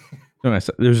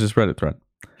 There's this Reddit thread.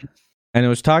 And it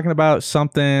was talking about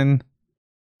something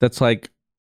that's like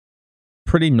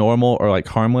pretty normal or like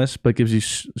harmless, but gives you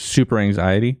super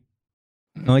anxiety.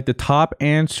 And like the top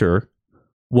answer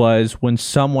was when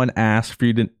someone asked for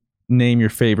you to name your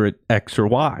favorite X or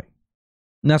Y.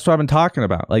 And that's what I've been talking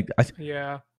about. Like,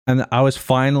 and I was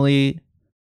finally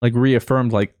like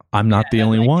reaffirmed, like, I'm not the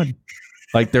only one.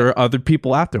 Like, there are other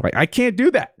people out there. Like, I can't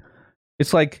do that.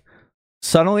 It's like,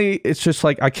 suddenly, it's just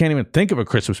like, I can't even think of a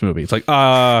Christmas movie. It's like, it's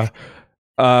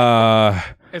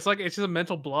like, it's just a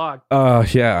mental block.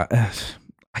 Yeah.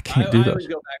 I can't do those. I always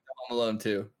go back to Home Alone,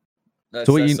 too. That's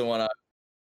the one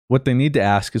what they need to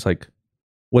ask is like,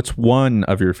 what's one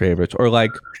of your favorites, or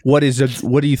like, what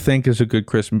do you think is a good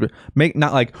Christmas?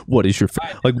 Not like, what is your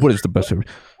like, what is the best?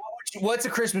 What's a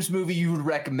Christmas movie you would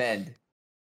recommend?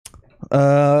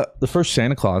 The first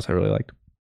Santa Claus I really liked.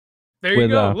 There you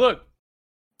go. Look,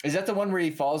 is that the one where he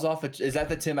falls off? Is that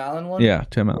the Tim Allen one? Yeah,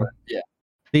 Tim Allen. Yeah.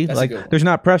 See, like, there's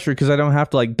not pressure because I don't have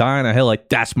to like die on a hill. Like,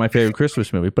 that's my favorite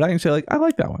Christmas movie, but I can say like, I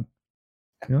like that one.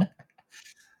 You know?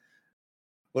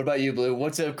 What about you, Blue?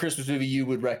 What's a Christmas movie you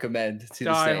would recommend to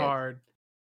Die Hard.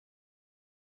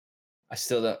 I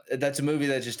still don't. That's a movie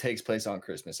that just takes place on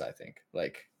Christmas, I think.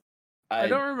 Like, I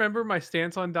don't remember my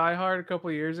stance on Die Hard a couple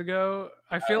of years ago.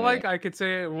 I feel like I could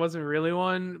say it wasn't really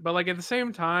one, but like at the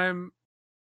same time,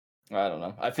 I don't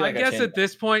know. I feel like I guess at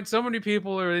this point, so many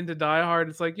people are into Die Hard.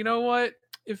 It's like, you know what?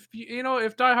 If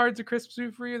if Die Hard's a Christmas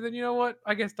movie for you, then you know what?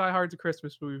 I guess Die Hard's a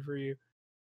Christmas movie for you.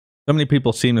 So many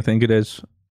people seem to think it is,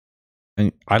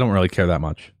 and I don't really care that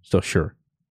much. So sure.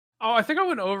 Oh, I think I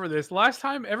went over this last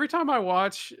time. Every time I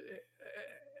watch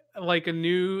like a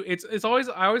new, it's always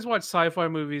I always watch sci-fi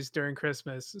movies during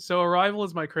Christmas. So Arrival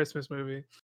is my Christmas movie.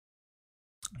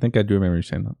 I think I do remember you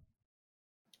saying that.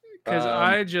 Because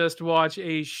I just watch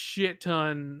a shit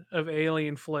ton of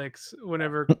alien flicks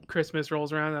whenever Christmas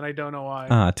rolls around, and I don't know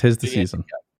why. 'Tis the season.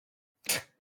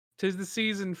 'Tis the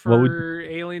season for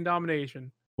alien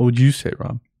domination. What would you say,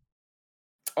 Rob?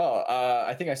 Oh,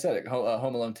 I think I said it.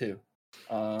 Home Alone 2.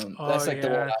 That's like the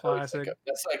one I always think of.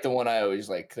 That's like the one I always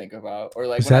like think about. Or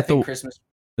like when I think Christmas.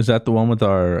 Is that the one with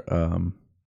our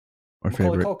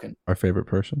Macaulay Culkin. Our favorite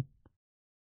person?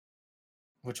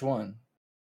 Which one?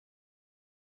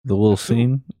 The little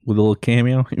scene with a little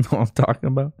cameo. You know what I'm talking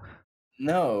about?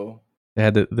 No. They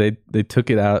had to, they took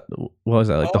it out. What was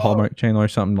that? Like the Hallmark Channel or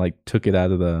something? Like took it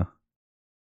out of the.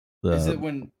 Is it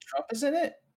when Trump is in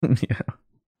it? Yeah.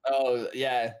 Oh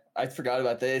yeah, I forgot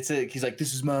about that. He's like,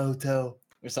 "This is my hotel"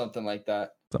 or something like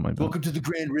that. Welcome to the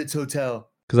Grand Ritz Hotel.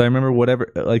 Because I remember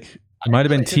whatever, like it might have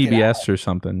been TBS or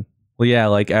something. Well, yeah,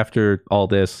 like after all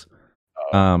this,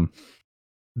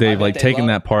 they've like taken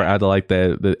that part out of like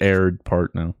the aired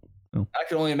part now. So. I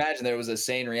can only imagine there was a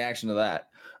sane reaction to that.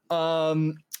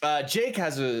 Jake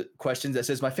has a question that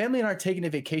says, "My family and I are taking a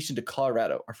vacation to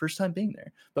Colorado, our first time being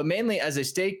there, but mainly as a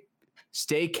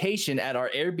staycation at our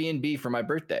Airbnb for my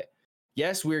birthday.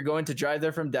 Yes, we're going to drive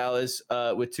there from Dallas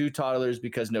with 2 toddlers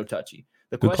because no touchy.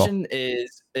 The question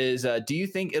is do you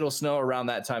think it'll snow around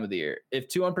that time of the year? If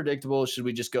too unpredictable, should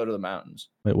we just go to the mountains?"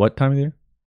 Wait, what time of the year?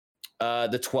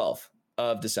 The 12th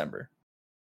of December.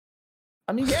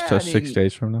 I mean, yeah. So 6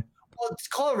 days from now. Well, it's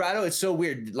Colorado. It's so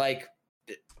weird. Like,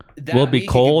 will it be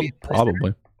cold?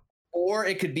 Probably. Or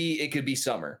it could be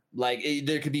summer. Like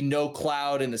there could be no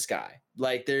cloud in the sky.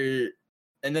 Like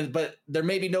but there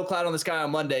may be no cloud on the sky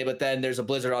on Monday, but then there's a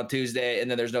blizzard on Tuesday,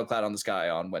 and then there's no cloud on the sky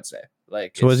on Wednesday.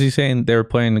 Like, so was he saying they were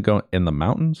planning to go in the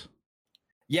mountains?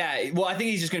 Yeah, well, I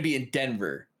think he's just going to be in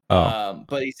Denver. Oh,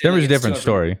 but Denver's a different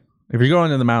story. If you're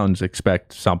going in the mountains,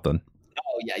 expect something.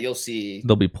 Oh yeah, you'll see.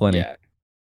 There'll be plenty.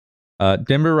 Yeah.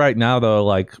 Denver right now, though,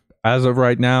 like as of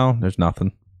right now, there's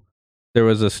nothing. There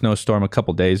was a snowstorm a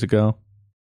couple days ago.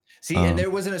 See, and there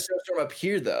wasn't a snowstorm up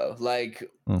here though. Like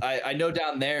I know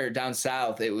down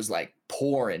south, it was like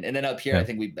pouring, and then up here, I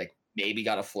think we like maybe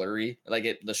got a flurry.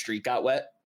 Like the street got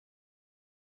wet.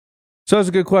 So that's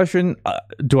a good question.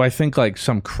 Do I think like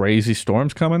some crazy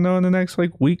storms coming though in the next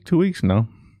like week, 2 weeks? No,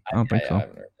 I don't think so.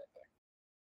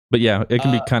 But yeah, it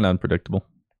can be kind of unpredictable.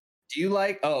 Do you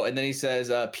like? Oh, and then he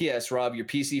says, "P.S. Rob, your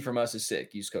PC from us is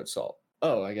sick. Use code SALT."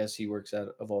 Oh, I guess he works at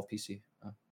Evolve PC.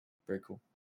 Oh, very cool.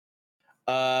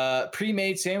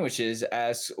 Pre-made sandwiches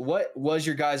asks, "What was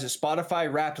your guys'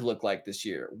 Spotify Wrapped look like this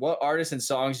year? What artists and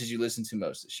songs did you listen to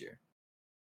most this year?"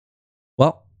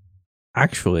 Well,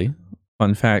 actually,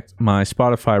 fun fact: my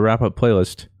Spotify wrap-up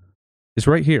playlist is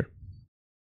right here.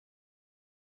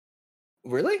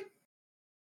 Really?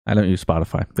 I don't use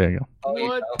Spotify. There you go.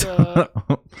 What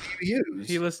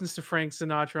he listens to Frank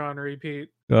Sinatra on repeat.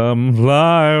 Come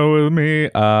fly with me.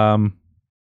 If I'm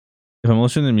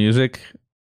listening to music,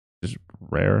 it's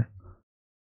rare.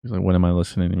 It's like, when am I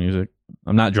listening to music?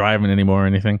 I'm not driving anymore or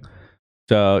anything.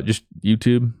 So just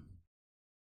YouTube.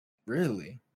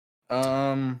 Really?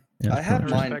 I have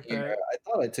mine here. I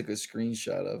thought I took a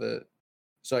screenshot of it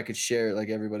so I could share it like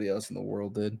everybody else in the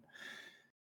world did.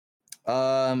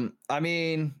 I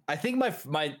mean, I think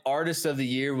my artist of the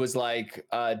year was like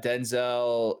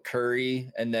Denzel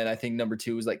Curry, and then I think number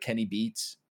 2 was like Kenny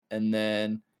Beats, and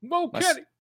then Kenny.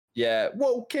 Yeah,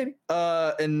 Kenny.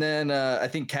 And then I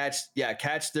think Catch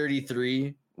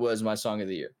 33 was my song of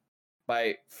the year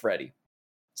by Freddie.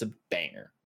 It's a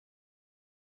banger.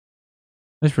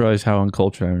 I just realized how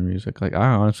uncultured I am in music. Like, I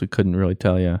honestly couldn't really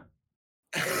tell you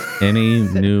any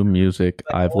new music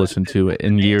I've listened to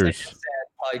in years.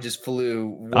 Probably just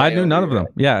flew. I knew none of them.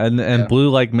 Yeah, and Blue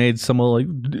like made someone like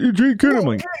DJ Kid. I'm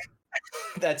like,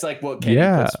 that's like what Kenny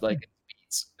puts like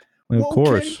in beats. Of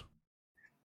course.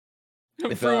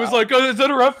 If Drew was like, "Oh, is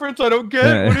that a reference? I don't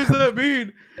get. What does that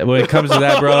mean?" When it comes to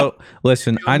that, bro,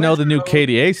 listen, I know the new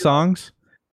KDA songs.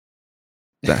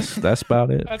 That's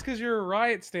about it. That's because you're a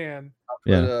Riot stan.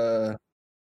 Yeah.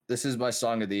 This is my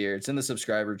song of the year. It's in the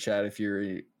subscriber chat if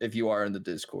you are in the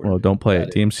Discord. Well, don't play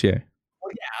it. DMCA.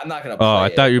 Well, yeah, I'm not gonna. Play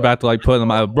I thought you were about to like put them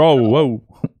out, bro. Whoa.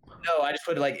 No, I just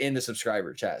put it like in the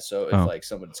subscriber chat. So if like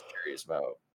someone's curious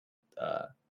about,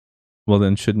 well,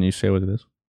 then shouldn't you say what it is?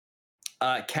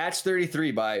 Catch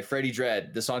 33 by Freddie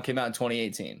Dredd. The song came out in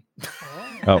 2018.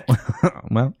 Oh,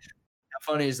 well. How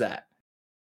funny is that?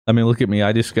 I mean, look at me.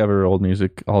 I discover old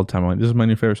music all the time. I'm like, this is my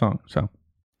new favorite song. So,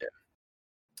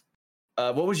 yeah.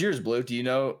 What was yours, Blue? Do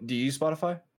you use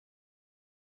Spotify?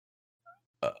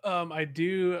 I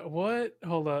do. What?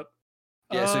 Hold up.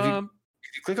 Yeah. So if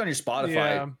you click on your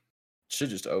Spotify, it should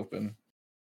just open.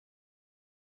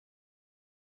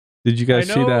 Did you guys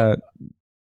see that?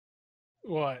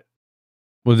 What?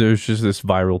 Well, there's just this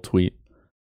viral tweet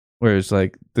where it's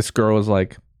like this girl was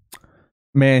like,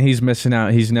 man, he's missing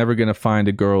out. He's never going to find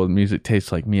a girl with music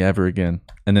taste like me ever again.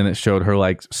 And then it showed her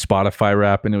like Spotify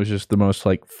rap, and it was just the most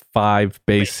like 5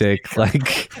 basic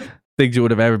like things you would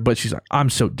have ever. But she's like,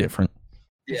 I'm so different.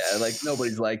 Yeah, like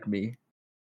nobody's like me.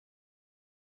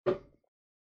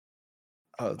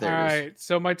 Oh, there All it is. right.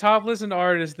 So my top listened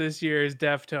artist this year is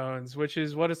Deftones, which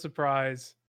is what a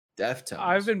surprise. Deftones.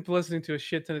 I've been listening to a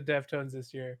shit ton of Deftones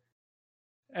this year.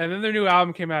 And then their new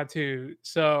album came out too.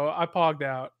 So I pogged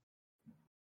out.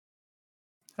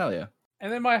 Hell yeah.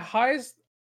 And then my highest.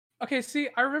 Okay, see,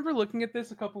 I remember looking at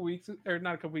this a couple days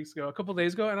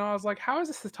ago, and I was like, how is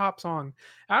this the top song?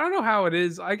 I don't know how it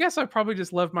is. I guess I probably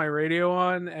just left my radio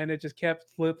on and it just kept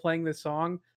playing this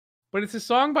song. But it's a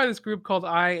song by this group called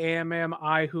I Am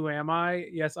I Who Am I?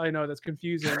 Yes, I know that's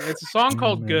confusing. It's a song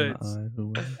called Goods.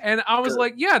 And I was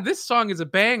like, yeah, this song is a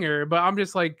banger, but I'm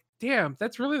just like, damn,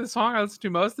 that's really the song I listened to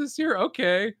most this year?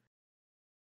 Okay.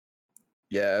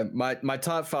 Yeah, my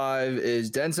top 5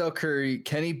 is Denzel Curry,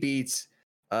 Kenny Beats,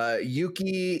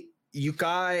 Yukai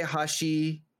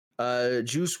Hashi,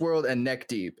 Juice WRLD, and Neck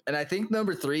Deep. And I think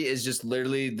number 3 is just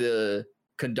literally the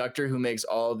conductor who makes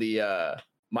all the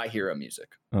My Hero music.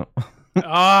 Oh.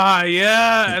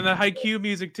 Yeah, and the Haikyuu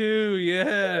music too.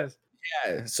 Yes.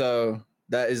 Yeah, so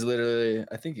that is literally,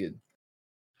 I think it.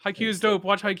 Haikyuu is dope.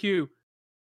 Watch Haikyuu.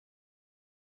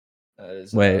 That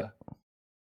is. Wait.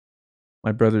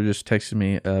 My brother just texted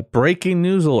me. Breaking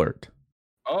news alert.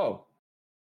 Oh.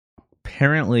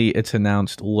 Apparently, it's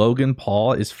announced Logan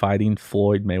Paul is fighting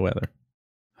Floyd Mayweather.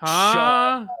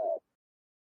 Huh?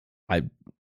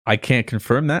 I can't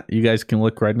confirm that. You guys can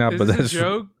look right now, Is but this that's a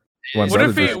joke.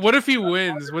 What if he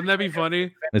wins? Wouldn't that be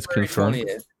funny? It's confirmed.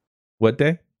 20th. What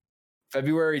day?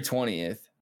 February 20th.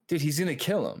 Dude, he's gonna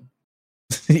kill him.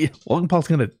 Logan Paul's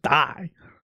gonna die.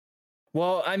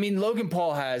 Well, I mean, Logan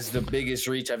Paul has the biggest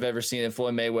reach I've ever seen, and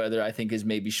Floyd Mayweather, I think, is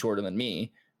maybe shorter than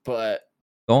me. But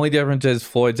the only difference is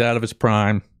Floyd's out of his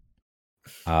prime.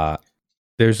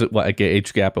 There's like an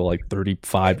age gap of like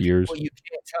 35 years. What you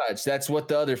can't touch. That's what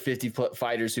the other 50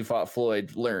 fighters who fought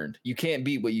Floyd learned. You can't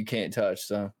beat what you can't touch.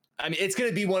 So, I mean, it's going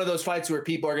to be one of those fights where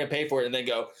people are going to pay for it and then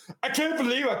go, I can't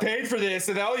believe I paid for this.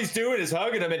 And all he's doing is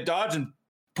hugging him and dodging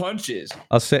punches.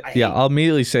 I'll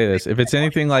immediately say this. If it's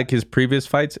anything like his previous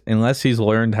fights, unless he's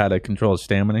learned how to control his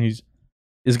stamina,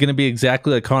 is going to be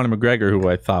exactly like Conor McGregor, who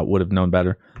I thought would have known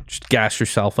better. Just gas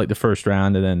yourself like the first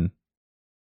round and then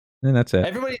that's it.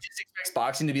 Everybody just expects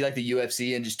boxing to be like the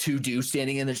UFC and just 2 dudes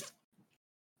standing in there,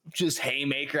 just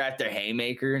haymaker after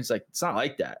haymaker. It's like, it's not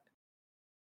like that.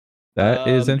 That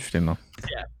is interesting, though.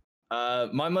 Yeah.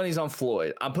 My money's on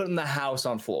Floyd. I'm putting the house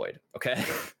on Floyd. Okay.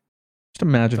 Just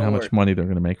imagine how much money they're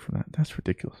going to make from that. That's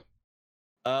ridiculous.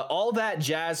 All that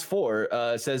jazz for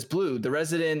says Blue, the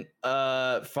resident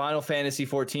Final Fantasy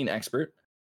 14 expert.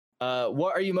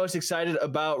 What are you most excited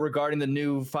about regarding the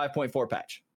new 5.4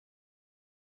 patch?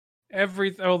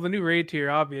 The new raid tier,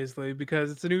 obviously,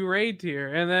 because it's a new raid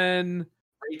tier, and then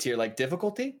raid tier like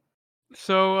difficulty.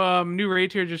 So, new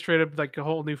raid tier just straight up like a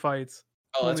whole new fights.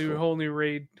 Oh, whole new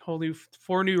raid,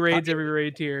 4 new raids every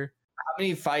raid tier. How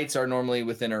many fights are normally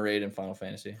within a raid in Final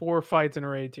Fantasy? 4 fights in a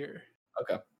raid tier.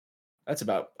 Okay, that's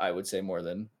about, I would say, more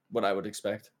than what I would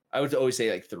expect. I would always say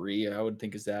like 3. I would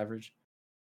think is the average.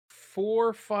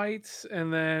 4 fights,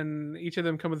 and then each of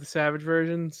them come with the Savage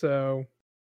version. So.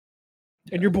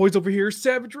 Yeah. And your boy's over here,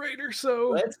 Savage Raider. So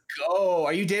let's go.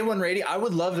 Are you day 1 raiding? I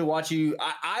would love to watch you.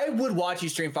 I would watch you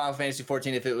stream Final Fantasy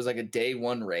 14 if it was like a day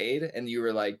 1 raid and you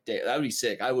were like, that would be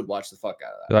sick. I would watch the fuck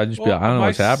out of that. I don't know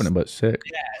what's happening, but sick.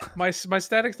 Yeah. My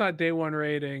static's not day 1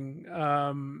 raiding.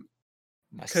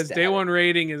 Because day 1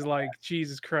 raiding is like,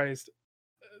 Jesus Christ.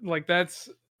 Like that's.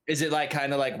 Is it like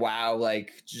kind of like WoW,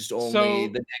 like just only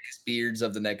the Neckus beards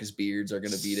of the Neckus beards are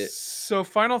gonna beat it? So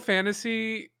Final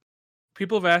Fantasy.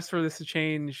 People have asked for this to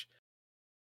change.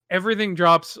 Everything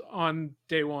drops on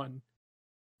day 1.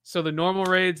 So the normal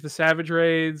raids, the Savage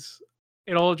raids,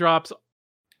 it all drops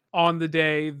on the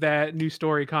day that new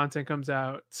story content comes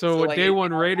out. So what like day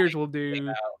 1 raiders will do,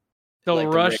 they'll like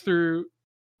rush through.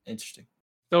 Interesting.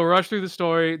 They'll rush through the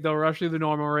story. They'll rush through the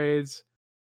normal raids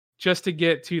just to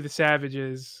get to the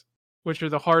Savages. which are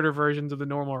the harder versions of the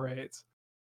normal raids.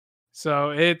 So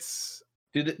it's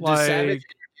do Savage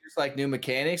introduce like new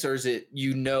mechanics, or is it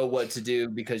what to do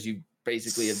because you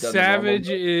basically have done Savage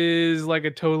is like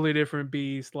a totally different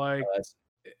beast. Like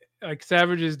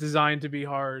Savage is designed to be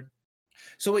hard.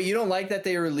 So wait, you don't like that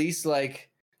they released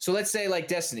so let's say like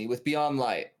Destiny with Beyond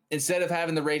Light, instead of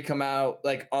having the raid come out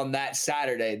like on that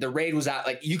Saturday, the raid was out,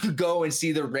 like you could go and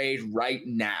see the raid right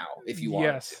now if you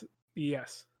want.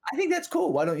 Yes. I think that's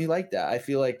cool. Why don't you like that? I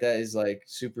feel like that is like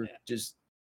super just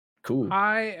cool.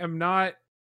 I am not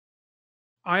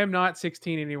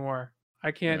 16 anymore.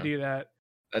 I can't do that.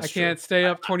 I can't stay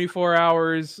up 24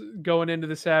 hours going into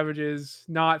the Savages,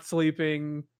 not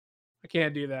sleeping. I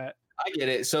can't do that. I get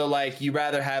it. So like you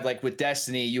rather have like with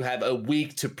Destiny, you have a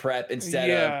week to prep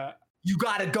instead of you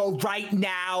got to go right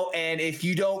now, and if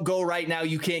you don't go right now,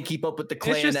 you can't keep up with the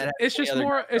clan. It's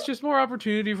just more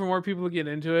opportunity for more people to get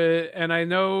into it, and I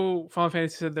know Final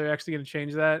Fantasy said they're actually going to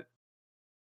change that.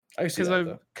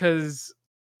 Because,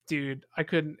 dude, I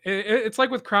couldn't. It's like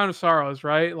with Crown of Sorrows,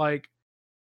 right? Like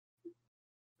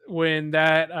when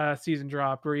that season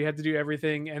dropped, where you had to do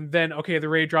everything, and then the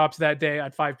raid drops that day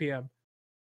at 5 p.m.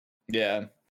 Yeah,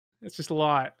 it's just a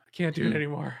lot. I can't do it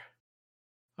anymore.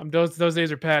 Those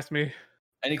days are past me.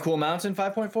 Any cool mounts in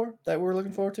 5.4 that we're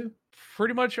looking forward to?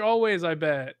 Pretty much always, I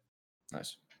bet.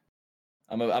 Nice.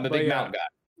 I'm a big mount guy.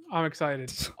 I'm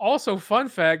excited. Also, fun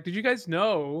fact: did you guys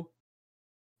know?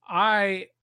 I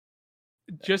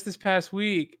just this past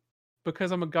week,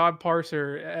 because I'm a god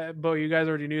parser, but you guys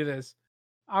already knew this.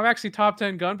 I'm actually top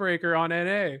 10 Gunbreaker on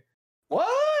NA. What?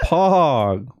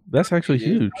 Pog. That's actually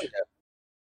huge.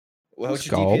 Well, what's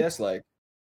your DPS like?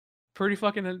 Pretty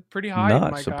high.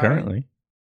 Nuts, apparently.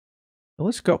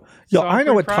 Let's go. Yo, I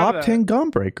know a top 10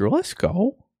 Gunbreaker. Let's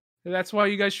go. That's why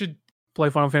you guys should play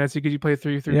Final Fantasy, because you play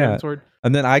 3 sword.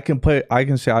 And then I can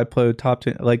say I play top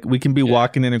 10. Like we can be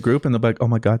walking in a group and they'll be like, oh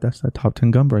my god, that's that top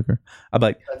 10 Gunbreaker. I'm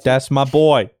like, that's my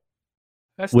boy.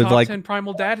 That's with top 10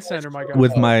 Primal Data Center, my god.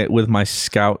 With my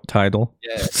scout title.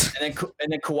 Yeah. and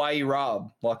then Kawaii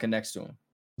Rob walking next to him.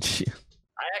 Yeah.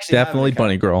 Definitely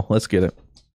Bunny Girl. Let's get it.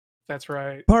 That's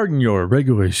right. Pardon your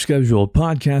regularly scheduled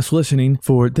podcast listening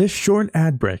for this short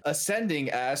ad break.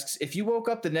 Ascending asks, if you woke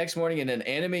up the next morning in an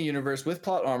anime universe with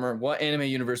plot armor, what anime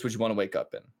universe would you want to wake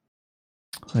up in?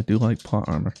 I do like plot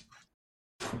armor.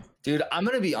 Dude, I'm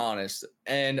going to be honest.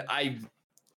 And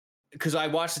because I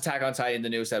watched Attack on Titan, the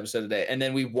newest episode today, and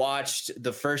then we watched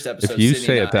the first episode. If you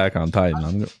say Attack on Titan,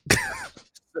 I'm going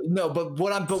No, but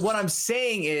what I'm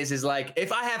saying is like,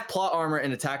 if I have plot armor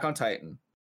in Attack on Titan,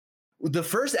 the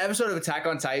first episode of Attack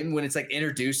on Titan, when it's like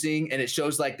introducing and it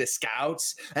shows like the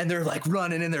scouts and they're like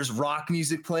running and there's rock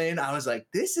music playing, I was like,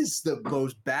 this is the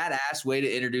most badass way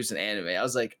to introduce an anime. I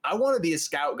was like, I want to be a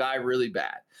scout guy really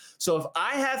bad. So if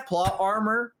I have plot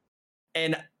armor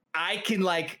and I can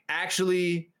like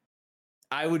actually,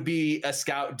 I would be a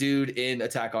scout dude in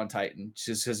Attack on Titan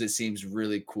just because it seems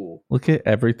really cool. Look at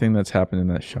everything that's happened in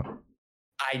that show.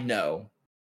 I know.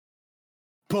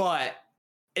 But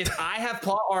if I have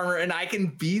plot armor and I can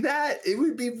be that, it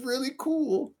would be really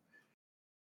cool.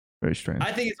 Very strange.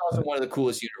 I think it's also one of the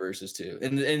coolest universes too,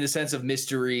 in the sense of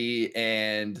mystery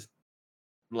and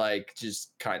like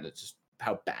just kind of just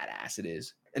how badass it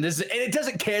is. And it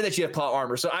doesn't care that you have plot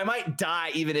armor, so I might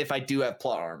die even if I do have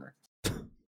plot armor.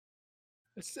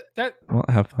 Well,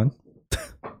 have fun.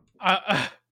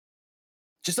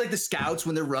 Just like the scouts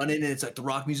when they're running and it's like the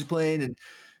rock music playing and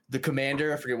the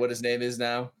commander, I forget what his name is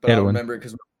now, but Edwin. I remember it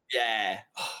because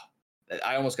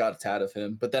I almost got a tat of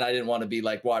him, but then I didn't want to be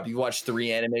like, "Wow, you watch 3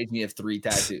 animes and you have 3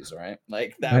 tattoos, right?"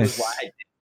 Like that was why I did.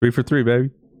 3 for 3, baby.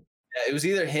 Yeah, it was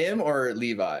either him or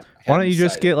Levi. Why don't you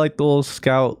just get like the little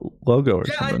scout logo or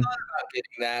something? I thought about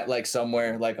getting that like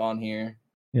somewhere like on here.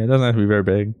 Yeah, it doesn't have to be very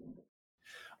big.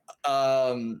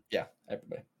 Yeah,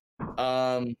 everybody.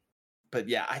 But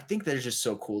yeah, I think they're just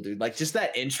so cool, dude. Like just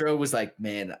that intro was like,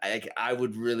 man, I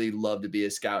would really love to be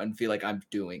a scout and feel like I'm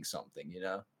doing something, you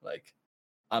know? Like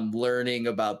I'm learning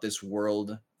about this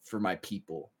world for my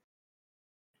people.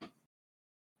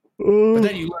 But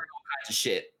then you learn all kinds of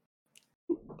shit.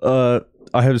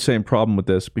 I have the same problem with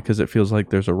this because it feels like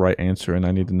there's a right answer and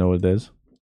I need to know what it is.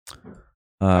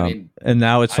 And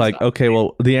now it's like, okay,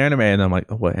 well, the anime, and I'm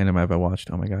like, oh, what anime have I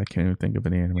watched? Oh my god, I can't even think of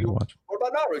any anime I watched. What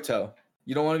about Naruto?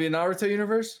 You don't want to be a Naruto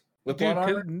universe with plot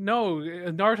armor? No,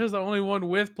 Naruto's the only one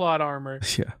with plot armor.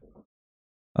 Yeah.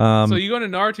 So you go into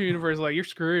Naruto universe, like you're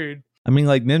screwed. I mean,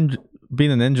 like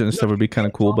being a ninja and stuff would be kind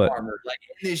of cool, but armor. Like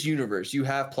in this universe, you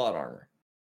have plot armor.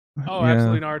 Oh, yeah.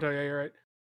 Absolutely, Naruto. Yeah, you're right.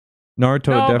 Naruto No, would but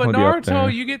definitely be up there.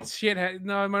 Naruto, you get shit.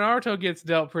 No, Naruto gets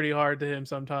dealt pretty hard to him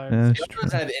sometimes. That's He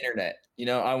doesn't have internet. You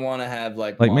know, I want to have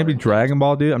like maybe modern Dragon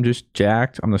Ball, dude. I'm just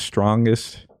jacked. I'm the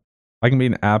strongest. I can be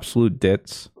an absolute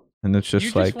ditz, and it's just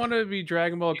you like just want to be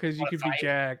Dragon Ball because you could be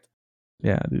jacked.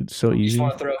 yeah, dude, so You just easy.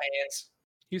 want to throw hands.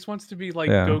 He just wants to be like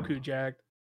Yeah. Goku jacked.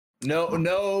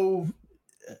 No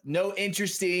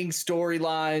interesting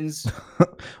storylines.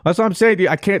 That's what I'm saying, dude.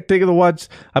 I can't think of the ones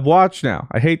I've watched now.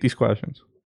 I hate these questions.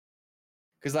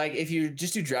 Because like if you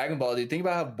just do Dragon Ball, dude, think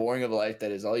about how boring of a life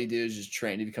that is. All you do is just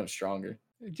train to become stronger.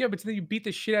 Yeah, but then you beat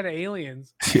the shit out of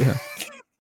aliens. Yeah.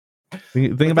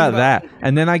 Think about that,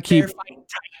 and then I keep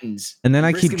Titans. and then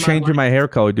I keep changing my hair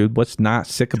color, dude. What's not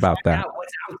sick about that?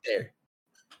 What's out there?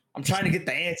 I'm trying to get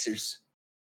the answers.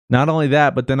 Not only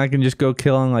that, but then I can just go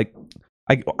kill on like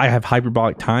I have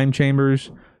hyperbolic time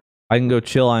chambers. I can go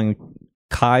chill on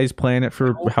Kai's planet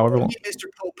for however long. Mr.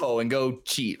 Popo and go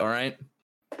cheat. All right.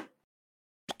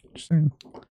 Just saying.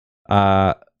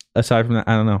 Aside from that,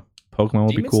 I don't know. Pokemon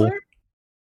would be cool. Slayer?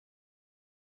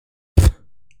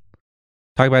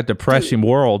 Talk about depressing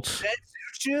worlds.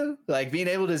 Zenzuchu? Like being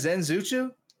able to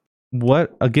Zenzuchu?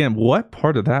 What again? What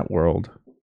part of that world?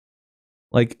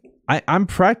 Like I'm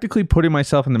practically putting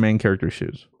myself in the main character's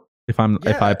shoes. If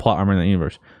I plot armor in the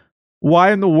universe,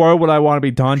 why in the world would I want to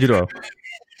be Tanjiro?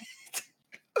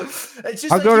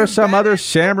 I'll go to some other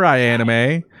samurai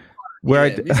anime where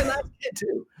he's a nice kid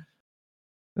too.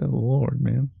 Oh Lord,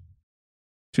 man,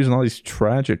 choosing all these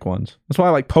tragic ones. That's why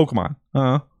I like Pokemon.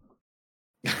 Not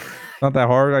that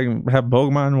hard. I can have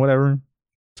Pokemon, whatever,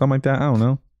 something like that. I don't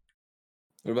know.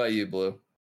 What about you, Blue?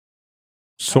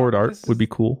 Sword art would be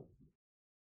cool.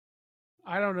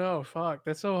 I don't know. Fuck,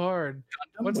 that's so hard.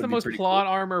 What's the most plot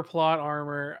armor? Plot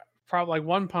armor. Probably like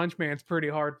One Punch Man's pretty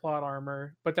hard plot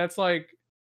armor, but that's like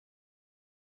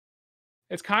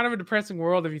it's kind of a depressing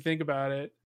world if you think about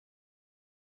it.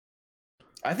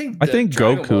 I think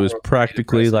Goku is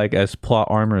practically like as plot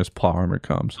armor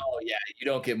comes. Oh yeah, you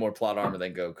don't get more plot armor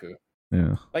than Goku.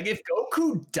 Yeah. Like if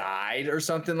Goku died or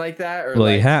something like that, or well,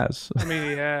 like, he has. I mean,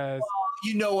 he has. Well,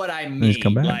 you know what I mean? He's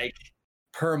come back. Like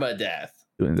permadeath.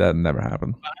 That never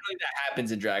happened. I don't think that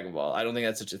happens in Dragon Ball. I don't think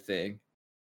that's such a thing.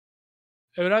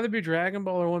 It would either be Dragon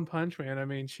Ball or One Punch Man. I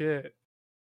mean, shit.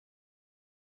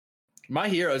 My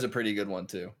Hero is a pretty good one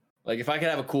too. Like if I could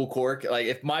have a cool quirk, like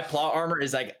if my plot armor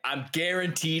is like I'm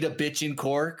guaranteed a bitchin'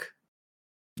 quirk.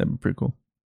 That'd be pretty cool.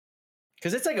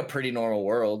 Because it's like a pretty normal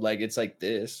world. Like it's like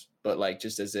this, but like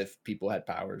just as if people had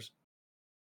powers.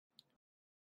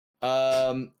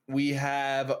 We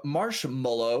have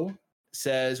Marshmallow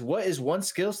says, what is one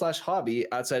skill / hobby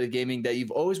outside of gaming that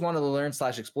you've always wanted to learn /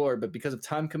 explore, but because of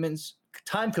time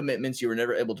commitments you were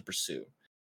never able to pursue?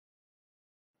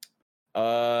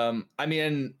 I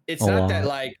mean, it's not that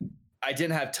like I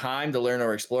didn't have time to learn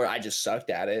or explore. I just sucked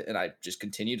at it, and I just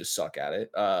continue to suck at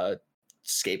it.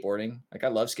 Skateboarding, like I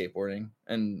love skateboarding,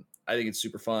 and I think it's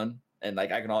super fun, and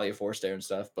like I can ollie a 4-stair and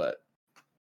stuff, but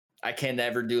I can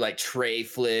never do like tray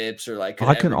flips or like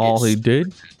I can ollie,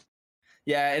 dude.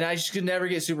 Yeah, and I just could never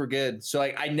get super good. So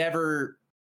like I never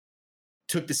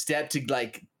took the step to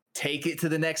like take it to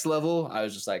the next level. I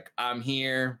was just like, I'm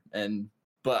here,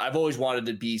 but I've always wanted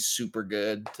to be super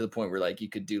good to the point where like you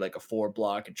could do like a 4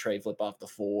 block and tray flip off the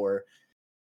 4,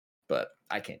 but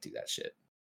I can't do that shit.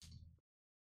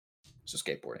 So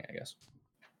skateboarding, I guess.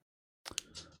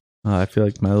 I feel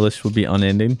like my list would be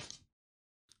unending.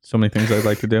 So many things I'd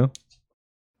like to do.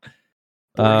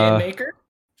 Board game maker?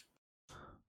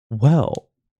 Well,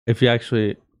 if you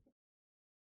actually...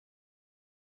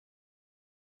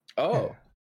 Oh.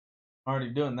 Already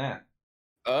doing that.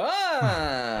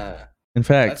 Ah. In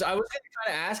fact... I was going to kind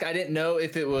of ask. I didn't know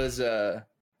if it was... that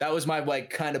was my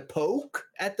like kind of poke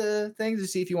at the thing to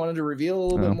see if you wanted to reveal a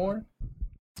little bit more.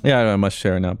 Yeah, I don't have much to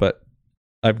share now, but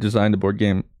I've designed a board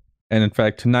game. And in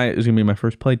fact, tonight is going to be my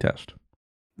first playtest.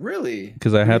 Really?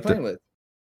 Because I have to... with?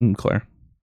 Claire.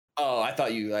 Oh, I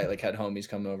thought you like had homies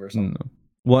come over or something. No.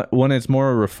 When it's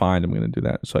more refined, I'm going to do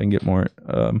that so I can get more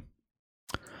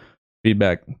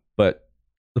feedback. But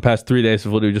the past 3 days,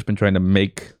 I've literally just been trying to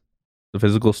make the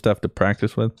physical stuff to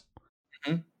practice with.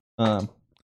 Mm-hmm. But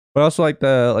I also like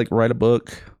to write a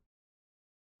book,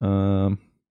 draw.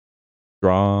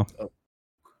 A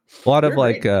lot of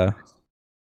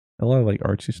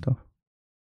artsy stuff.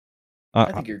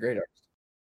 I think you're a great artist.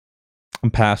 I'm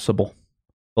passable,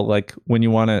 but like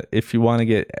if you want to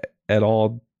get at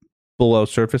all below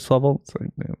surface level, it's like,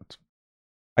 man,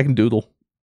 I can doodle.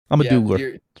 I'm a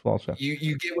doodler.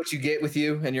 You get what you get with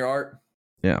you and your art.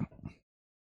 Yeah.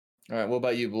 All right. What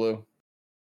about you, Blue?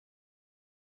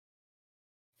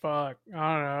 Fuck,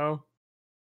 I don't know.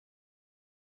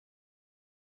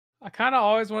 I kind of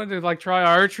always wanted to like try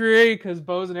archery because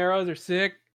bows and arrows are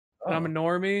sick, and I'm a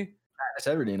normie. That's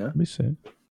everything, huh? Let me see.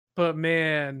 But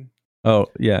man. Oh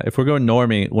yeah, if we're going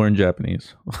normie, learn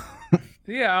Japanese.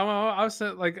 Yeah, I was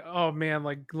like, oh man,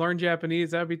 like learn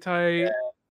Japanese, that'd be tight. Yeah.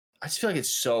 I just feel like it's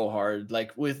so hard.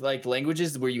 Like with like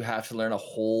languages where you have to learn a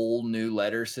whole new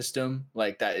letter system,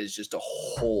 like that is just a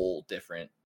whole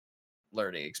different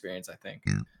learning experience, I think.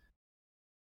 Yeah.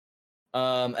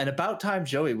 And about time,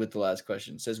 Joey with the last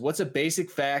question says, "What's a basic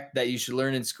fact that you should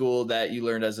learn in school that you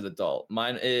learned as an adult?"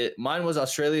 Mine was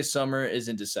Australia's summer is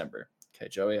in December. Okay,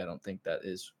 Joey, I don't think that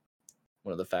is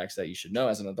one of the facts that you should know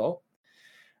as an adult.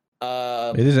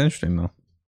 It is interesting though.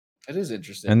 It is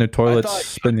interesting. And their toilets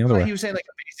spin the other way. He was saying like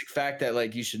a basic fact that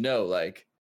like you should know, like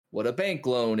what a bank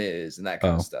loan is and that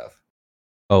kind of stuff.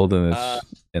 Oh, then it's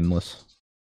endless.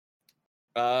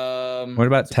 What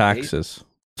about taxes?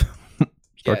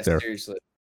 Start there. Seriously.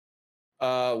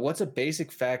 What's a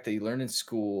basic fact that you learned in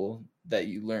school that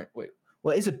you learned? Wait,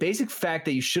 what is a basic fact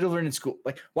that you should have learned in school?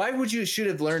 Like, why would you should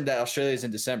have learned that Australia is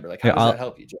in December? Like, how does that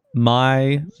help you, Joe?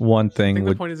 My one thing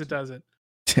the point is it doesn't.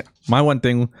 My one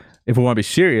thing, if we want to be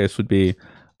serious, would be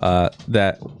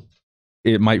that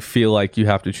it might feel like you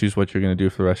have to choose what you're going to do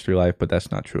for the rest of your life, but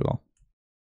that's not true at all.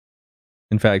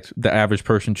 In fact, the average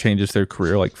person changes their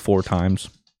career like 4 times,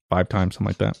 5 times, something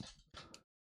like that.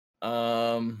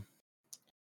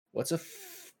 What's a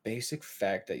basic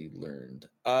fact that you learned?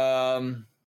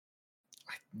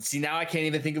 See, now I can't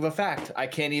even think of a fact. I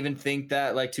can't even think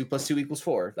that like 2 + 2 =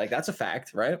 4. Like that's a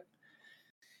fact, right?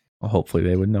 Well, hopefully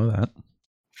they would know that.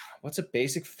 What's a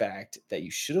basic fact that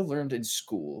you should have learned in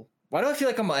school? Why do I feel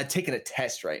like I'm taking a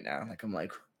test right now? Like I'm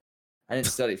like, I didn't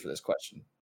study for this question.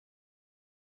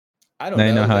 I don't know. Now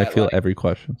you know how I feel every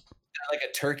question. Like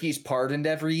a turkey's pardoned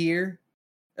every year.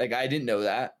 Like I didn't know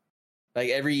that. Like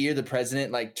every year the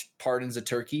president like pardons a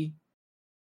turkey.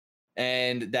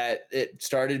 And that it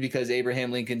started because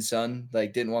Abraham Lincoln's son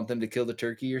like didn't want them to kill the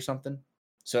turkey or something.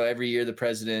 So every year the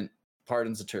president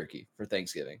pardons a turkey for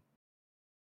Thanksgiving.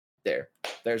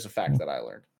 There's a fact that I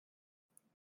learned.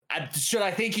 Should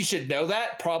I think you should know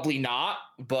that? Probably not,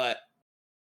 but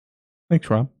thanks,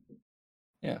 Rob.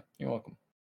 Yeah, you're welcome.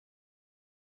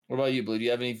 What about you, Blue? Do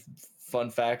you have any fun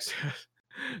facts?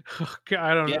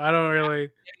 I don't really. Any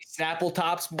Snapple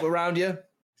tops around you?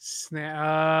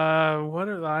 What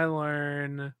did I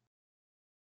learn?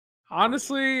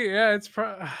 Honestly, yeah, it's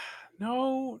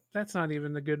no, that's not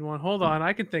even the good one. Hold on,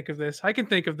 I can think of this.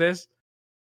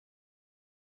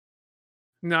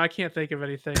 No, I can't think of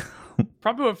anything.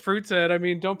 Probably what Fruit said. I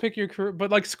mean, don't pick your career,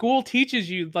 but like school teaches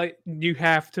you like you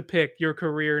have to pick your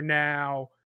career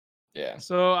now. Yeah.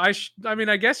 So I mean,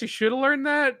 I guess you should have learned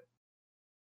that.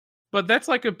 But that's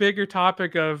like a bigger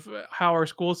topic of how our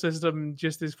school system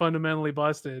just is fundamentally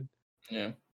busted.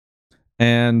 Yeah.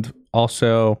 And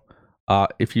also,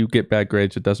 if you get bad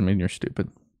grades, it doesn't mean you're stupid.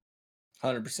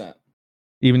 100%.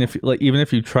 Even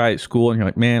if you try at school and you're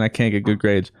like, man, I can't get good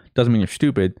grades, doesn't mean you're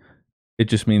stupid. It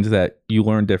just means that you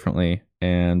learn differently,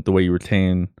 and the way you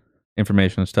retain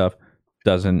information and stuff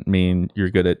doesn't mean you're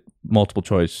good at multiple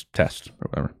choice tests or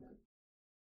whatever.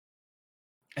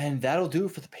 And that'll do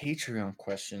it for the Patreon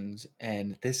questions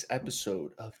and this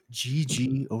episode of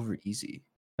GG Over Easy.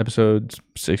 Episode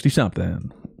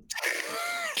 60-something.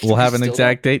 We'll have an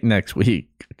exact date next week,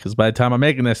 because by the time I'm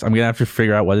making this, I'm going to have to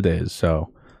figure out what it is.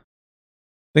 So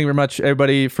thank you very much,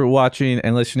 everybody, for watching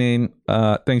and listening.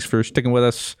 Thanks for sticking with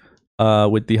us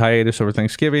with the hiatus over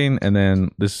Thanksgiving. And then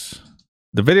the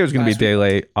video is going to be a day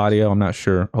late. Audio, I'm not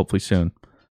sure. Hopefully soon.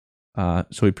 So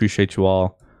we appreciate you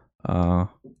all.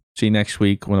 See you next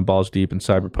week when the ball's deep in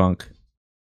Cyberpunk.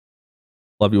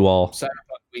 Love you all. Cyberpunk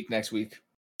week next week.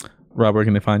 Rob, where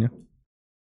can they find you?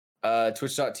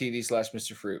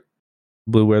 Twitch.tv/Mr. Fruit.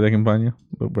 Blue, where they can find you?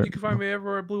 You can find me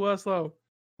everywhere at Blue Westlow.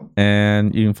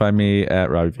 And you can find me at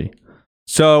Robbie V.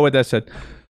 So with that said,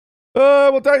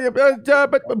 we'll tell you.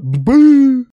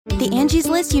 The Angie's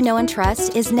List you know and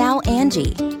trust is now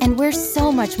Angie, and we're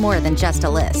so much more than just a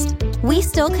list. We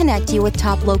still connect you with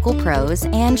top local pros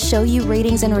and show you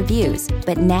ratings and reviews,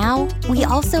 but now we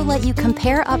also let you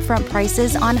compare upfront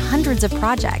prices on hundreds of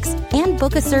projects and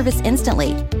book a service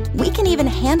instantly. We can even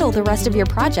handle the rest of your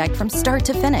project from start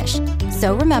to finish.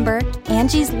 So remember,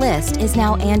 Angie's List is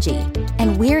now Angie,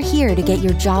 and we're here to get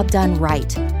your job done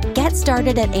right. Get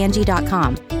started at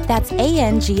Angie.com. That's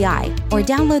ANGI, or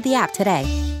download the app today.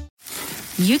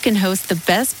 You can host the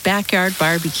best backyard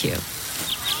barbecue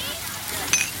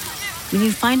when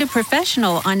you find a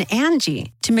professional on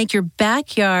Angie to make your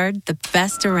backyard the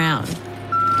best around.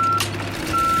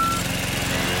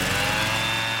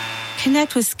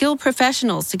 Connect with skilled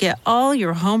professionals to get all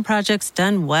your home projects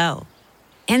done well.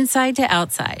 Inside to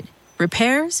outside,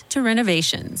 repairs to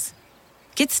renovations.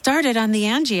 Get started on the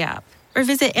Angie app or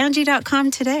visit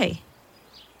Angie.com today.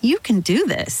 You can do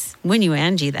this when you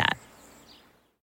Angie that.